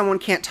reason someone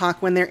can't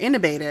talk when they're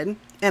intubated,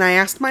 and I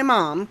asked my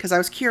mom because I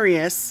was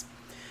curious,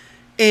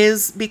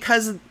 is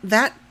because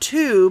that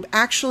tube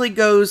actually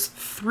goes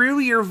through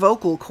your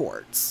vocal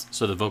cords.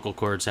 So the vocal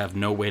cords have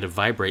no way to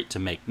vibrate to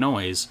make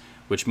noise,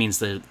 which means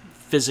they're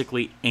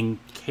physically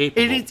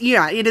incapable.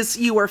 It is.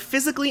 You are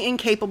physically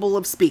incapable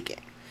of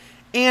speaking.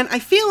 And I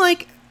feel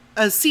like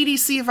a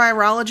CDC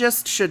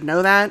virologist should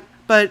know that,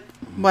 but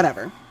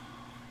whatever.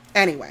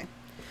 Anyway,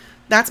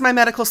 that's my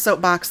medical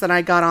soapbox that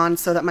I got on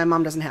so that my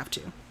mom doesn't have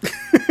to.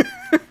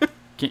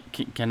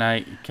 Can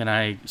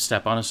I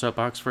step on a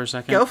soapbox for a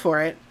second? Go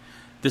for it.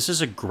 This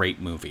is a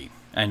great movie.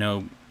 I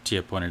know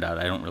Tia pointed out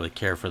I don't really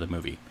care for the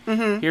movie.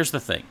 Mm-hmm. Here's the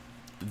thing.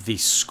 The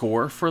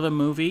score for the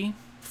movie,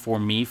 for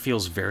me,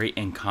 feels very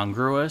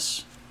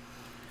incongruous.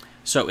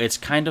 So it's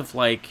kind of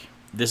like,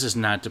 this is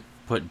not to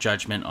put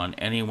judgment on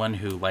anyone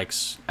who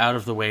likes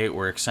out-of-the-way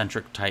or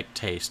eccentric type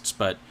tastes,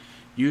 but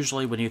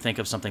usually when you think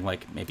of something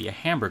like maybe a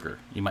hamburger,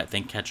 you might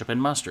think ketchup and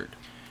mustard.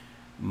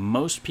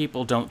 Most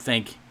people don't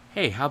think,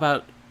 hey, how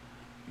about,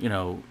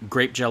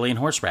 grape jelly and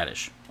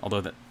horseradish?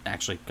 Although that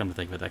actually, come to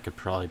think of it, that could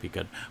probably be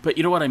good. But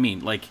you know what I mean?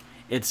 Like,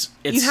 it's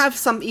you have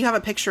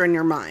a picture in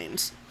your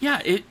mind.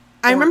 Yeah,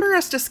 I remember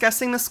us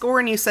discussing the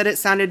score, and you said it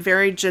sounded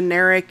very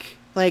generic,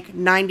 like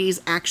 90s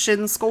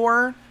action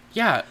score.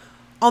 Yeah.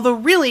 Although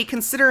really,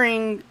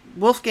 considering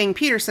Wolfgang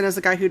Peterson is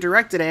the guy who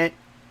directed it,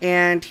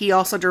 and he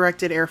also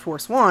directed Air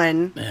Force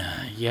One.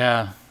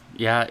 Yeah,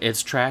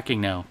 it's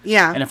tracking now.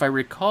 Yeah. And if I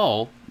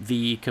recall,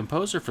 the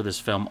composer for this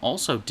film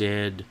also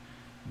did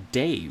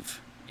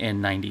Dave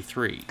in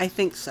 93. I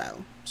think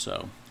so.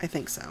 So. I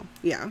think so,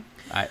 yeah.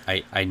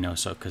 I know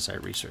so because I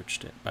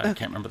researched it, but okay. I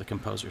can't remember the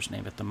composer's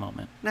name at the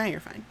moment. No, you're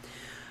fine.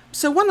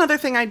 So one other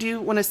thing I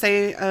do want to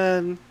say,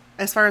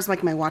 as far as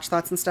like my watch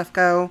thoughts and stuff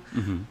go,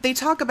 they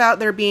talk about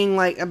there being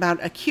like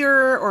about a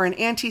cure or an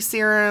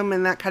anti-serum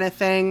and that kind of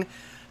thing.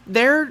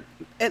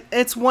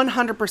 It's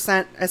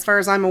 100%, as far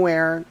as I'm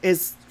aware,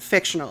 is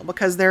fictional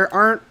because there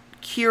aren't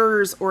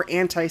cures or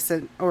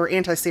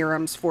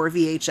anti-serums for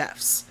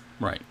VHFs.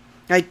 Right.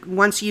 Like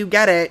once you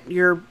get it,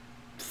 you're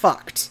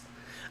fucked.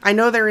 I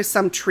know there is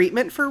some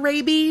treatment for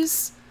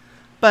rabies,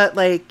 but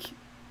like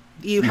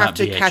you have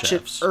to catch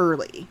it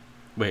early.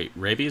 Wait,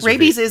 rabies?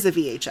 Rabies is a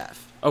VHF.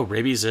 Oh,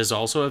 rabies is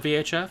also a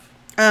VHF?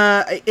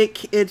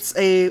 It's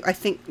a, I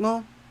think,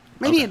 well,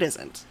 maybe it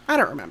isn't. I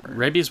don't remember.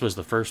 Rabies was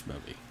the first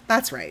movie.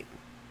 That's right.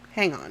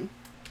 Hang on.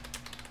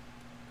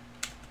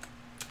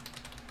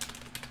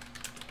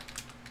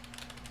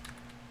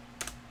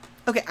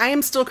 Okay, I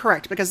am still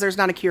correct because there's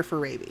not a cure for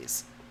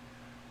rabies.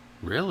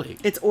 Really?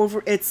 It's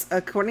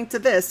according to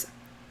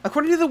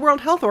the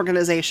World Health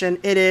Organization,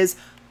 it is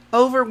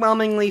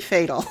overwhelmingly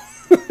fatal.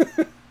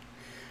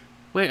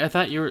 Wait, I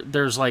thought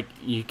there's like,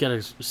 you get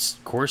a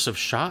course of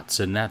shots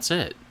and that's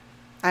it.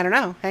 I don't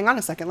know. Hang on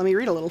a second. Let me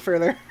read a little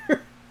further.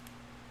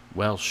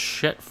 Well,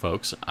 shit,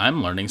 folks.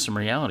 I'm learning some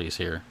realities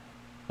here.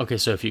 Okay,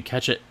 so if you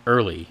catch it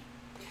early.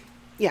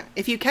 Yeah,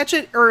 if you catch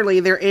it early,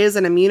 there is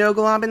an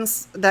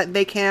immunoglobulin that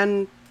they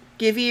can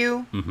give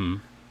you. Mm-hmm.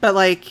 But,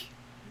 like,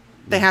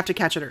 they have to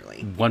catch it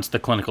early. Once the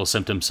clinical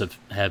symptoms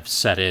have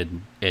set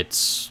in,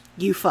 it's...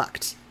 You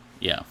fucked.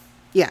 Yeah.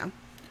 Yeah.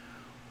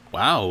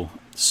 Wow.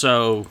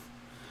 So...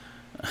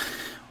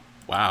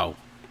 Wow.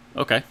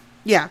 Okay.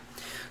 Yeah.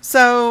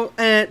 So,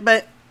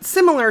 but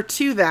similar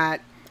to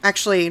that,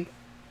 actually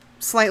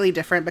slightly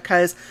different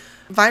because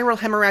viral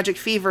hemorrhagic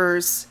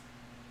fevers,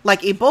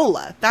 like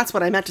Ebola, that's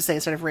what I meant to say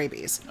instead of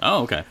rabies.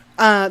 Oh, okay.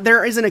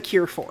 There isn't a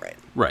cure for it.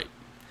 Right.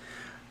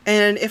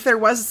 And if there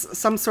was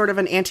some sort of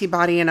an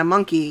antibody in a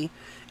monkey,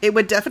 it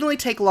would definitely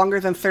take longer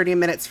than 30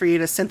 minutes for you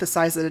to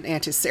synthesize an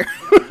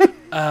antiserum.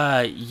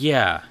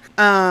 Yeah.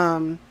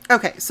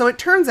 Okay, so it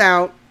turns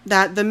out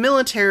that the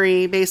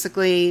military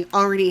basically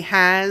already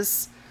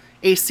has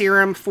a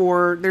serum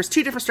for... There's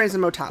 2 different strains of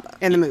Motaba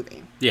in the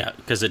movie. Yeah,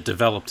 because it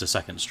developed a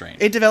second strain.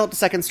 There's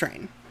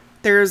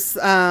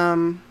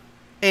a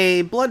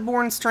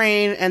bloodborne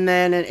strain and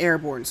then an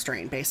airborne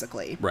strain,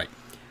 basically. Right.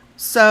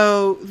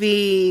 So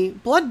the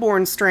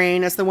bloodborne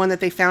strain is the one that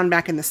they found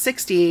back in the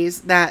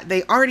 60s that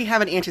they already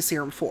have an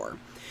antiserum for.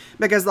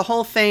 Because the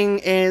whole thing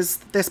is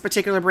this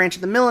particular branch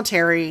of the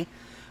military...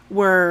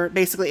 were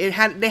basically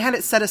they had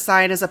it set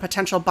aside as a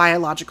potential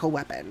biological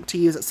weapon to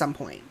use at some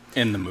point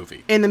in the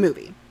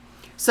movie.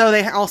 So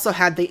they also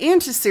had the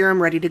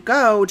anti-serum ready to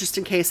go just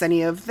in case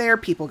any of their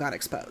people got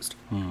exposed.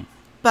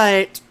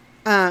 But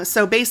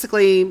so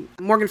basically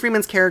Morgan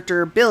Freeman's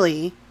character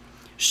Billy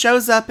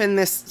shows up in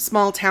this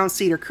small town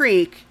Cedar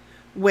Creek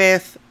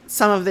with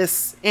some of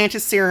this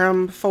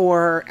anti-serum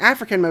for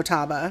African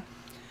Motaba,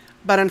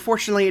 but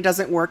unfortunately it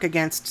doesn't work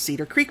against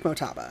Cedar Creek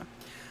Motaba.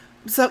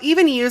 So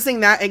even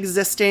using that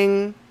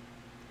existing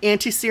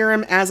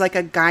anti-serum as like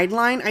a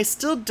guideline, I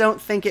still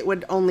don't think it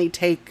would only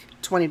take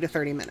 20 to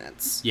 30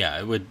 minutes. Yeah,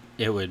 it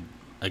would,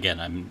 again,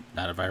 I'm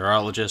not a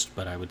virologist,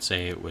 but I would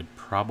say it would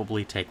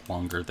probably take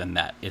longer than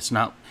that. It's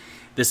not,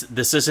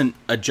 this isn't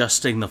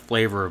adjusting the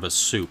flavor of a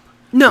soup.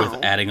 No.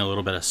 With adding a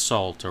little bit of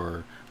salt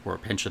or a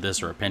pinch of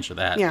this or a pinch of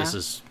that. Yeah. This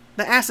is...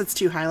 The acid's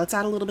too high. Let's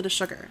add a little bit of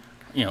sugar.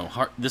 You know,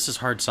 this is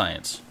hard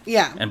science.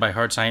 Yeah. And by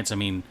hard science, I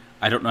mean...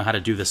 I don't know how to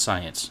do the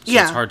science, so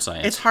yeah, it's hard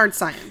science. It's hard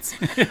science.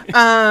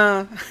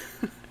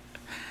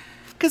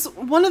 Because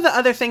one of the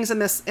other things in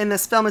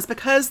this film is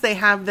because they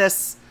have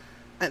this,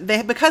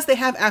 because they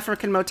have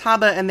African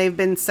Motaba and they've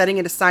been setting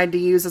it aside to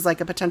use as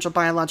like a potential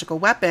biological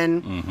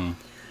weapon. Mm-hmm.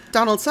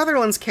 Donald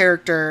Sutherland's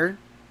character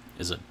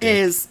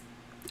is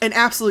an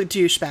absolute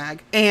douchebag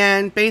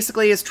and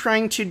basically is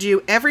trying to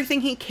do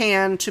everything he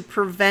can to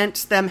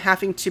prevent them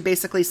having to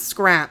basically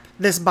scrap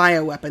this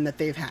bioweapon that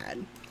they've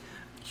had.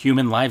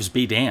 Human lives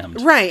be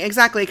damned. Right,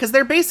 exactly. Because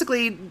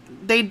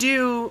they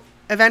do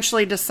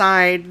eventually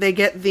decide, they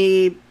get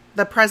the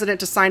president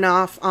to sign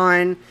off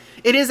on,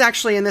 it is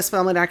actually in this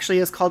film, it actually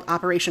is called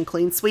Operation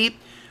Clean Sweep,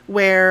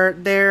 where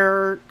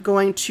they're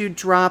going to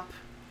drop...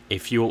 A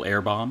fuel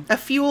air bomb? A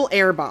fuel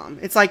air bomb.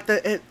 It's like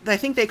I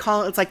think they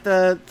call it, it's like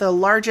the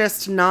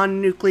largest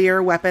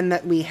non-nuclear weapon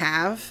that we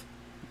have.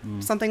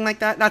 Something like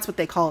that. That's what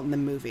they call it in the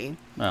movie.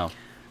 Well,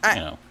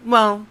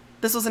 Well...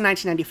 This was in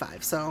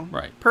 1995, so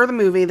right. Per the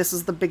movie, this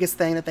is the biggest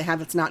thing that they have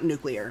that's not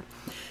nuclear.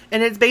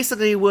 And it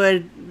basically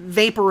would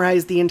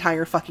vaporize the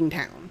entire fucking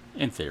town.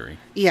 In theory.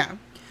 Yeah.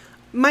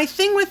 My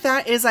thing with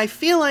that is I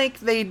feel like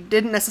they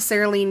didn't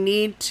necessarily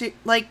need to,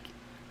 like,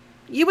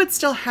 you would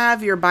still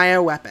have your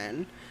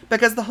bioweapon.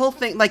 Because the whole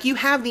thing, like, you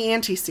have the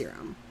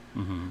anti-serum.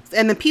 Mm-hmm.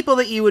 And the people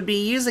that you would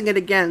be using it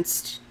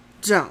against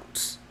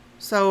don't.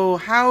 So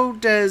how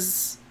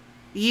does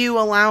you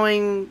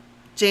allowing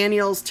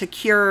Daniels to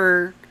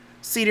cure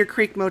Cedar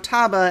Creek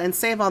Motaba and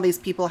save all these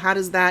people, how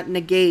does that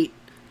negate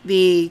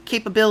the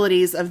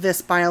capabilities of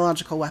this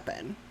biological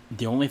weapon?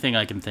 The only thing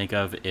I can think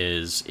of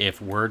is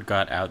if word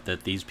got out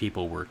that these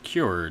people were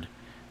cured,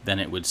 then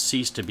it would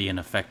cease to be an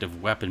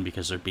effective weapon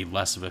because there'd be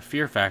less of a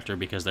fear factor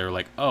because they were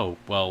like, oh,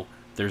 well,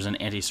 there's an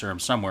anti-serum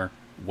somewhere.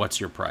 What's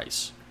your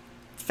price?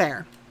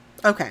 Fair.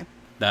 Okay.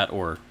 That,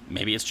 or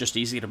maybe it's just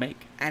easy to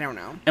make. I don't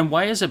know. And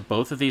why is it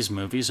both of these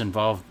movies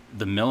involve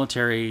the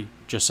military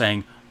just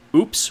saying,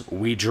 oops,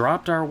 we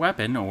dropped our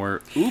weapon,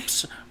 or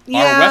oops,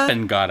 our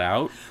weapon got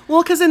out?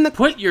 Well, because in the...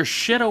 Put your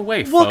shit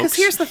away, folks. Well, because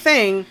here's the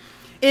thing.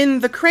 In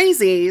The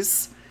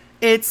Crazies,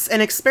 it's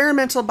an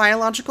experimental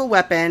biological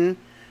weapon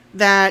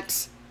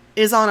that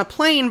is on a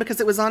plane because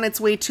it was on its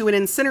way to an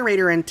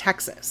incinerator in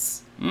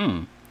Texas.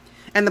 And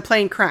the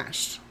plane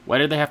crashed. Why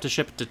did they have to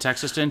ship it to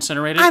Texas to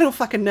incinerate it? I don't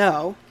fucking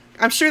know.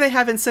 I'm sure they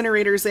have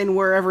incinerators in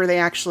wherever they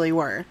actually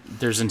were.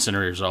 There's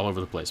incinerators all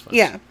over the place, folks.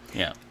 Yeah.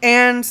 Yeah.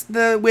 And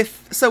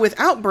with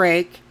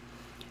Outbreak,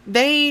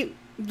 them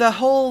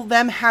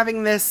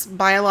having this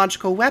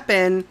biological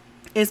weapon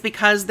is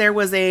because there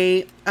was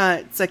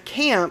it's a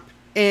camp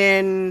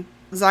in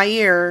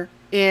Zaire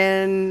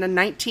in the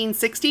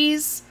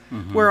 1960s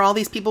where all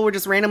these people were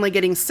just randomly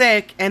getting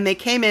sick, and they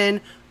came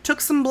in,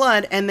 took some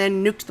blood, and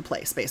then nuked the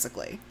place,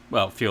 basically.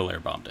 Well, fuel air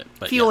bombed it.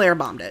 But air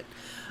bombed it.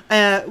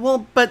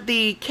 But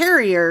the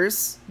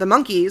carriers, the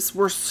monkeys,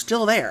 were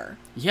still there.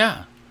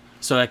 Yeah.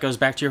 So that goes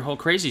back to your whole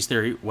Crazies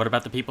theory. What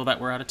about the people that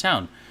were out of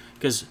town?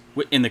 Because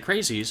in the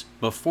Crazies,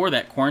 before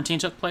that quarantine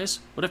took place,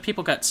 what if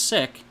people got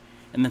sick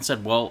and then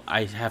said, well,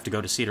 I have to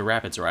go to Cedar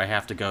Rapids, or I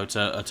have to go to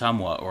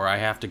Ottumwa, or I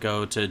have to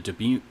go to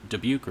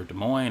Dubuque, or Des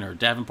Moines, or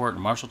Davenport, or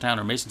Marshalltown,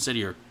 or Mason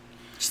City, or...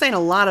 You're saying a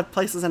lot of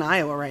places in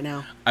Iowa right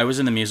now. I was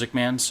in the Music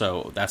Man,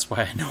 so that's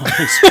why I know all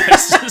these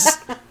places.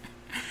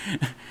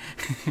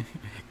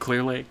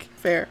 Clear Lake.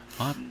 Fair.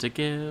 Want to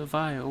give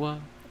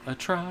Iowa a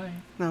try.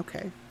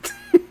 Okay.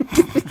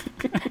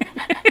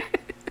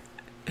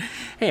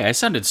 Hey, I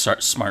sounded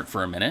smart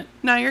for a minute.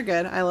 No, you're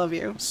good. I love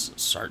you.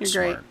 You're great.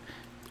 Smart.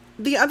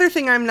 The other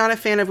thing I'm not a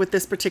fan of with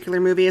this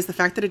particular movie is the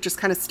fact that it just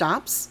kind of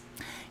stops.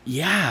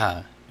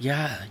 Yeah,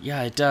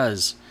 it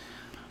does.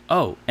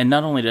 Oh, and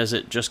not only does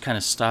it just kind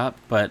of stop,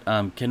 but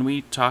can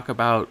we talk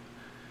about...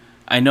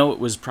 I know it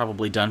was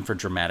probably done for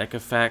dramatic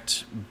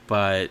effect,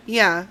 but...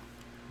 Yeah.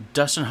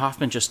 Dustin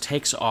Hoffman just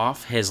takes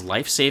off his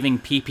life-saving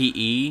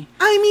PPE.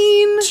 I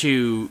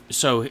mean...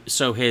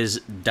 So his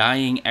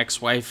dying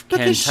ex-wife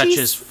can touch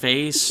his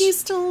face. He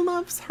still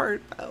loves her,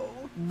 though.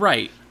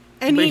 Right.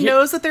 And he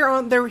knows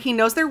that he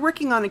knows they're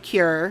working on a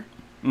cure.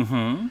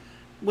 Mm-hmm.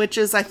 Which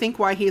is, I think,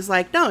 why he's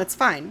like, no, it's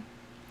fine.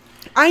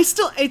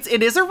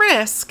 It is a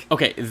risk.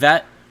 Okay,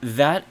 that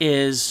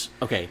is...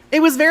 Okay.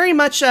 It was very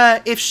much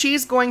if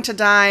she's going to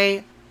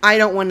die, I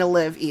don't want to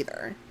live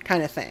either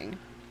kind of thing.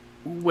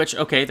 Which,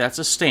 okay, that's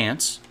a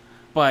stance.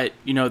 But,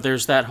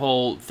 there's that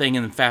whole thing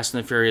in Fast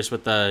and the Furious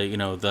with the,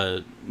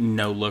 the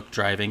no-look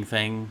driving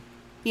thing.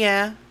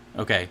 Yeah.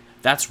 Okay,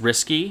 that's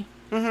risky.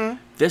 Mm-hmm.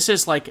 This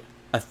is like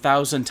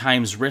 1,000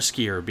 times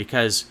riskier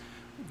because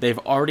they've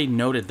already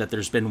noted that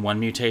there's been one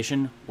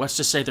mutation. What's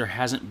to say there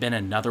hasn't been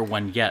another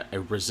one yet?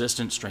 A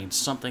resistant strain,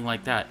 something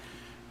like that.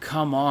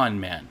 Come on,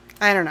 man.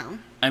 I don't know.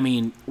 I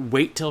mean,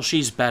 wait till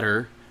she's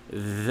better,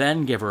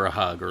 then give her a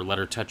hug or let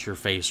her touch your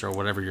face or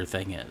whatever your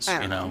thing is. I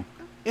don't know.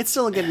 It's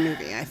still a good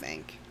movie, I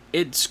think.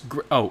 It's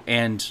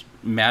and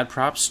mad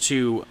props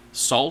to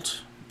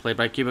Salt, played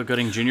by Cuba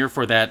Gooding Jr.,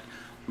 for that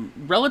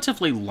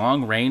relatively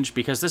long range,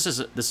 because this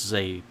is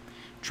a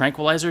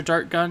tranquilizer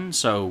dart gun,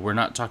 so we're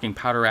not talking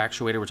powder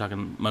actuator, we're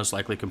talking most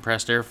likely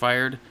compressed air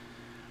fired.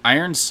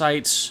 Iron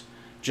sights,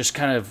 just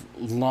kind of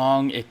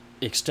long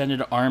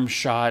extended arm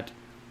shot,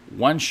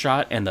 one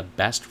shot, and the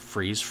best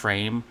freeze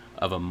frame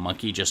of a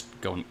monkey just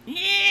going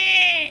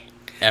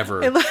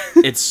ever.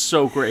 It's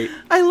so great.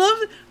 I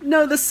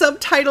love the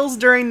subtitles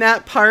during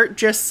that part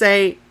just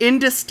say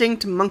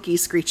indistinct monkey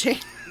screeching.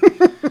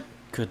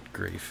 Good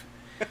grief.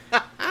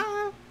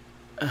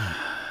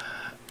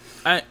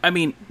 I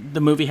mean, the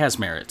movie has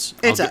merits.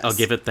 I'll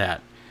give it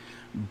that.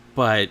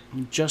 But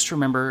just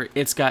remember,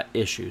 it's got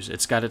issues.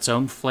 It's got its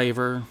own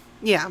flavor.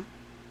 Yeah.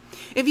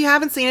 If you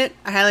haven't seen it,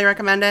 I highly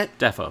recommend it.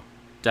 Defo.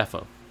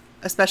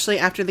 Especially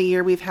after the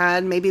year we've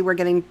had. Maybe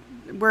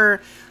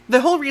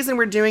the whole reason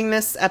we're doing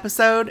this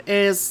episode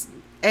is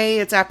A,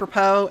 it's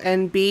apropos,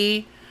 and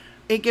B,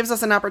 it gives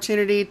us an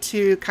opportunity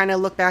to kind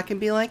of look back and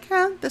be like,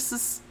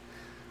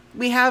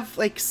 we have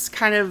like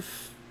kind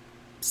of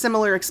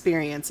similar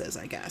experiences,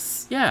 I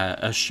guess. Yeah,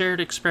 a shared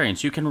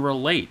experience. You can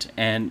relate.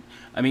 And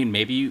I mean,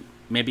 maybe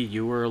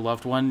you or a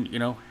loved one,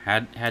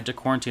 had to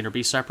quarantine or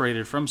be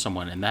separated from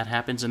someone, and that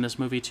happens in this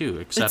movie too.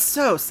 Except it's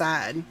so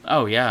sad.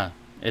 Oh yeah,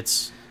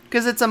 it's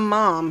because it's a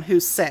mom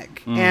who's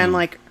sick and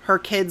like her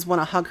kids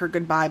want to hug her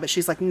goodbye, but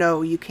she's like,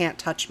 no, you can't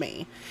touch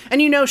me,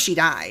 and she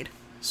died.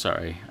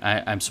 Sorry,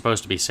 I'm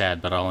supposed to be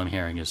sad, but all I'm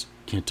hearing is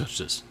can't touch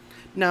this.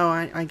 No,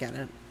 I get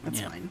it.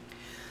 That's fine.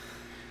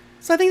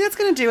 So I think that's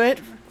going to do it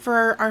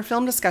for our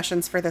film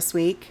discussions for this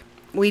week.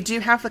 We do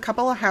have a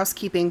couple of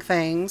housekeeping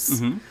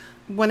things.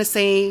 Mm-hmm. want to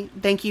say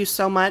thank you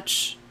so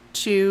much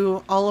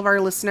to all of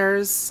our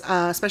listeners,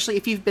 especially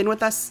if you've been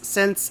with us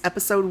since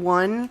episode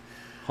 1.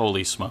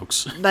 Holy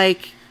smokes.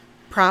 Like,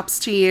 props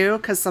to you,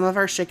 because some of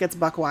our shit gets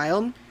buck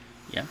wild.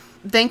 Yeah.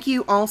 Thank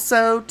you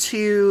also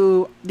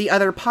to the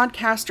other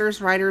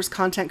podcasters, writers,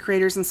 content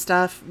creators, and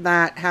stuff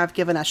that have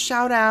given us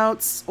shout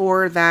outs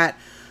or that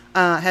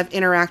have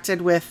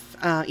interacted with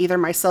either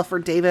myself or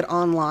David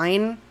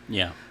online.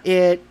 Yeah.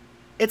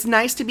 It's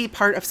nice to be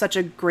part of such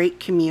a great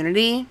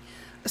community.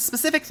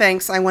 Specific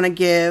thanks I want to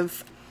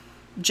give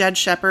Jed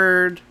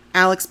Shepard,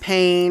 Alex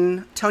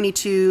Payne, Tony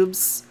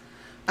Tubes,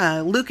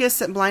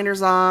 Lucas at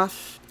Blinders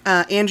Off,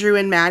 Andrew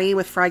and Maddie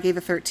with Friday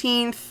the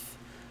 13th,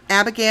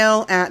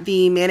 Abigail at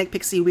the Manic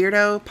Pixie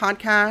Weirdo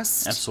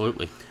podcast.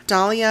 Absolutely.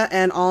 Dahlia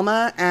and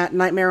Alma at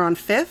Nightmare on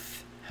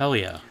 5th. Hell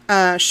yeah.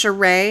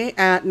 Sheree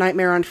at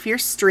Nightmare on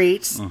Fierce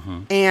Street.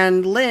 Mm-hmm.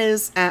 And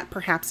Liz at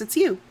Perhaps It's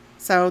You.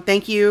 So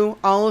thank you,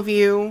 all of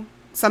you.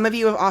 Some of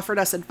you have offered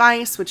us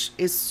advice, which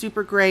is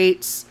super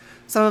great.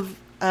 Some of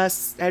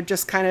us have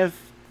just kind of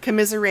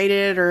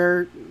commiserated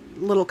or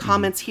little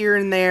comments here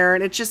and there.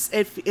 And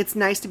it's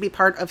nice to be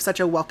part of such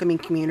a welcoming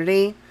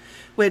community,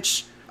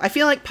 which I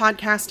feel like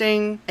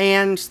podcasting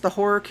and the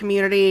horror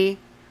community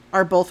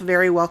are both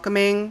very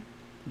welcoming.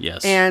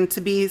 Yes. And to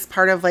be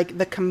part of like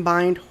the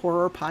combined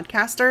horror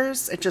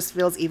podcasters, it just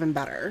feels even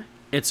better.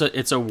 It's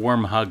a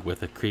warm hug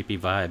with a creepy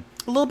vibe.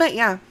 A little bit,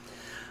 yeah.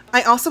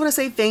 I also want to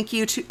say thank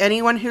you to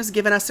anyone who's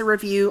given us a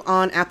review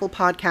on Apple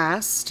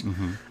Podcast.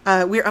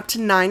 Mm-hmm. We're up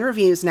to 9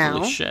 reviews now.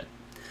 Holy shit.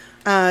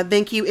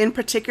 Thank you in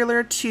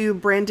particular to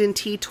Brandon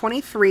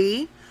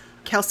T23,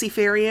 Kelsey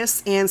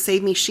Farias, and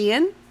Save Me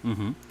Sheehan.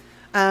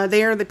 Mm-hmm.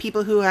 They are the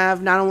people who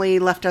have not only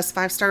left us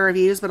 5-star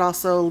reviews, but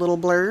also little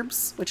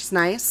blurbs, which is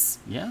nice.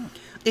 Yeah.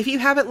 If you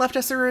haven't left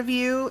us a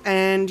review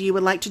and you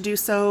would like to do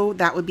so,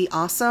 that would be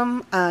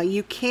awesome.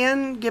 You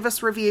can give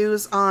us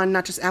reviews on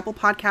not just Apple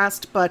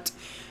Podcast, but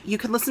you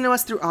can listen to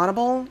us through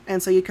Audible,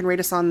 and so you can rate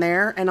us on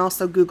there, and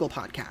also Google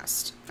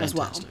Podcast as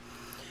well.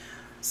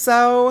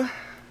 So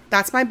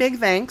that's my big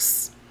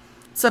thanks.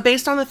 So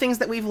based on the things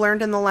that we've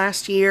learned in the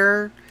last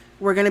year,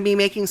 we're going to be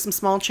making some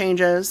small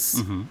changes.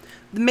 Mm-hmm.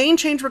 The main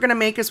change we're going to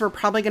make is we're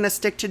probably going to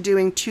stick to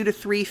doing 2 to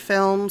 3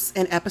 films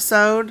an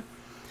episode.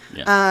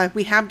 Yeah.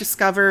 We have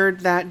discovered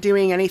that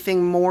doing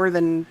anything more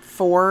than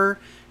 4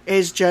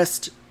 is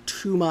just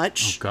too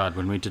much. Oh, God.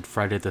 When we did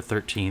Friday the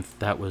 13th,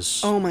 that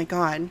was... Oh, my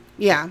God.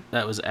 Yeah.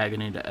 That was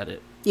agony to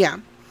edit. Yeah.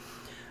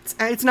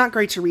 It's not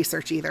great to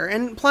research either.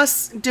 And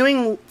plus,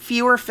 doing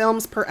fewer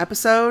films per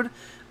episode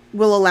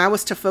will allow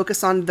us to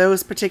focus on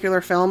those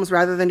particular films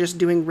rather than just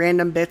doing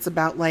random bits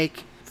about,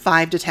 like,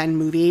 5 to 10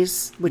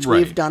 movies, which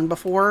we've done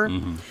before.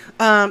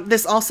 Mm-hmm.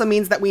 This also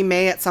means that we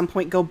may at some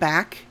point go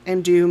back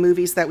and do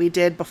movies that we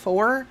did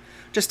before,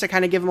 just to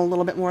kind of give them a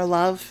little bit more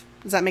love.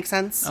 Does that make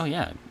sense? Oh,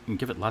 yeah. And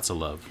give it lots of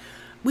love.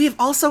 We've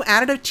also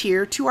added a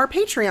tier to our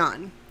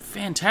Patreon.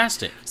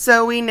 Fantastic.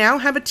 So we now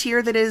have a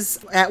tier that is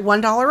at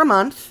 $1 a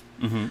month.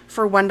 Mm-hmm.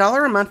 For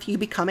 $1 a month, you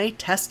become a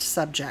test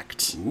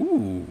subject.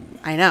 Ooh.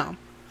 I know.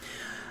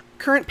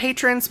 Current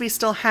patrons, we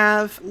still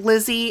have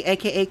Lizzie,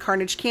 a.k.a.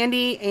 Carnage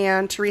Candy,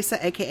 and Teresa,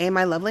 a.k.a.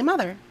 My Lovely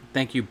Mother.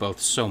 Thank you both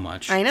so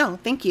much. I know.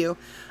 Thank you.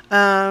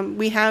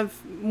 We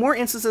have more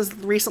instances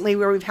recently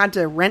where we've had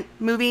to rent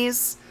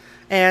movies,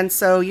 and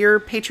so your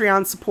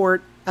Patreon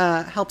support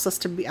helps us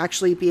to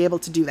actually be able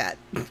to do that.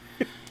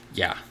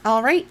 Yeah.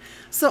 All right.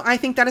 So I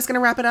think that is going to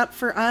wrap it up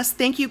for us.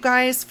 Thank you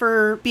guys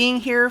for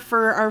being here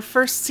for our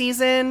first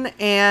season,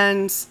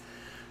 and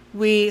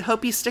we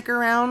hope you stick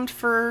around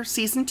for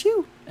season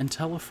 2. And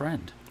tell a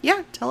friend.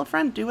 Yeah, tell a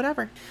friend. Do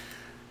whatever.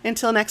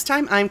 Until next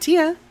time, I'm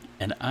Tia.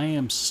 And I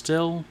am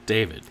still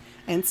David.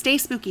 And stay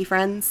spooky,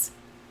 friends.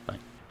 Bye.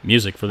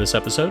 Music for this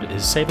episode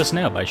is Save Us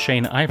Now by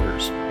Shane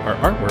Ivers. Our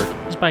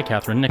artwork is by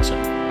Catherine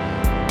Nixon.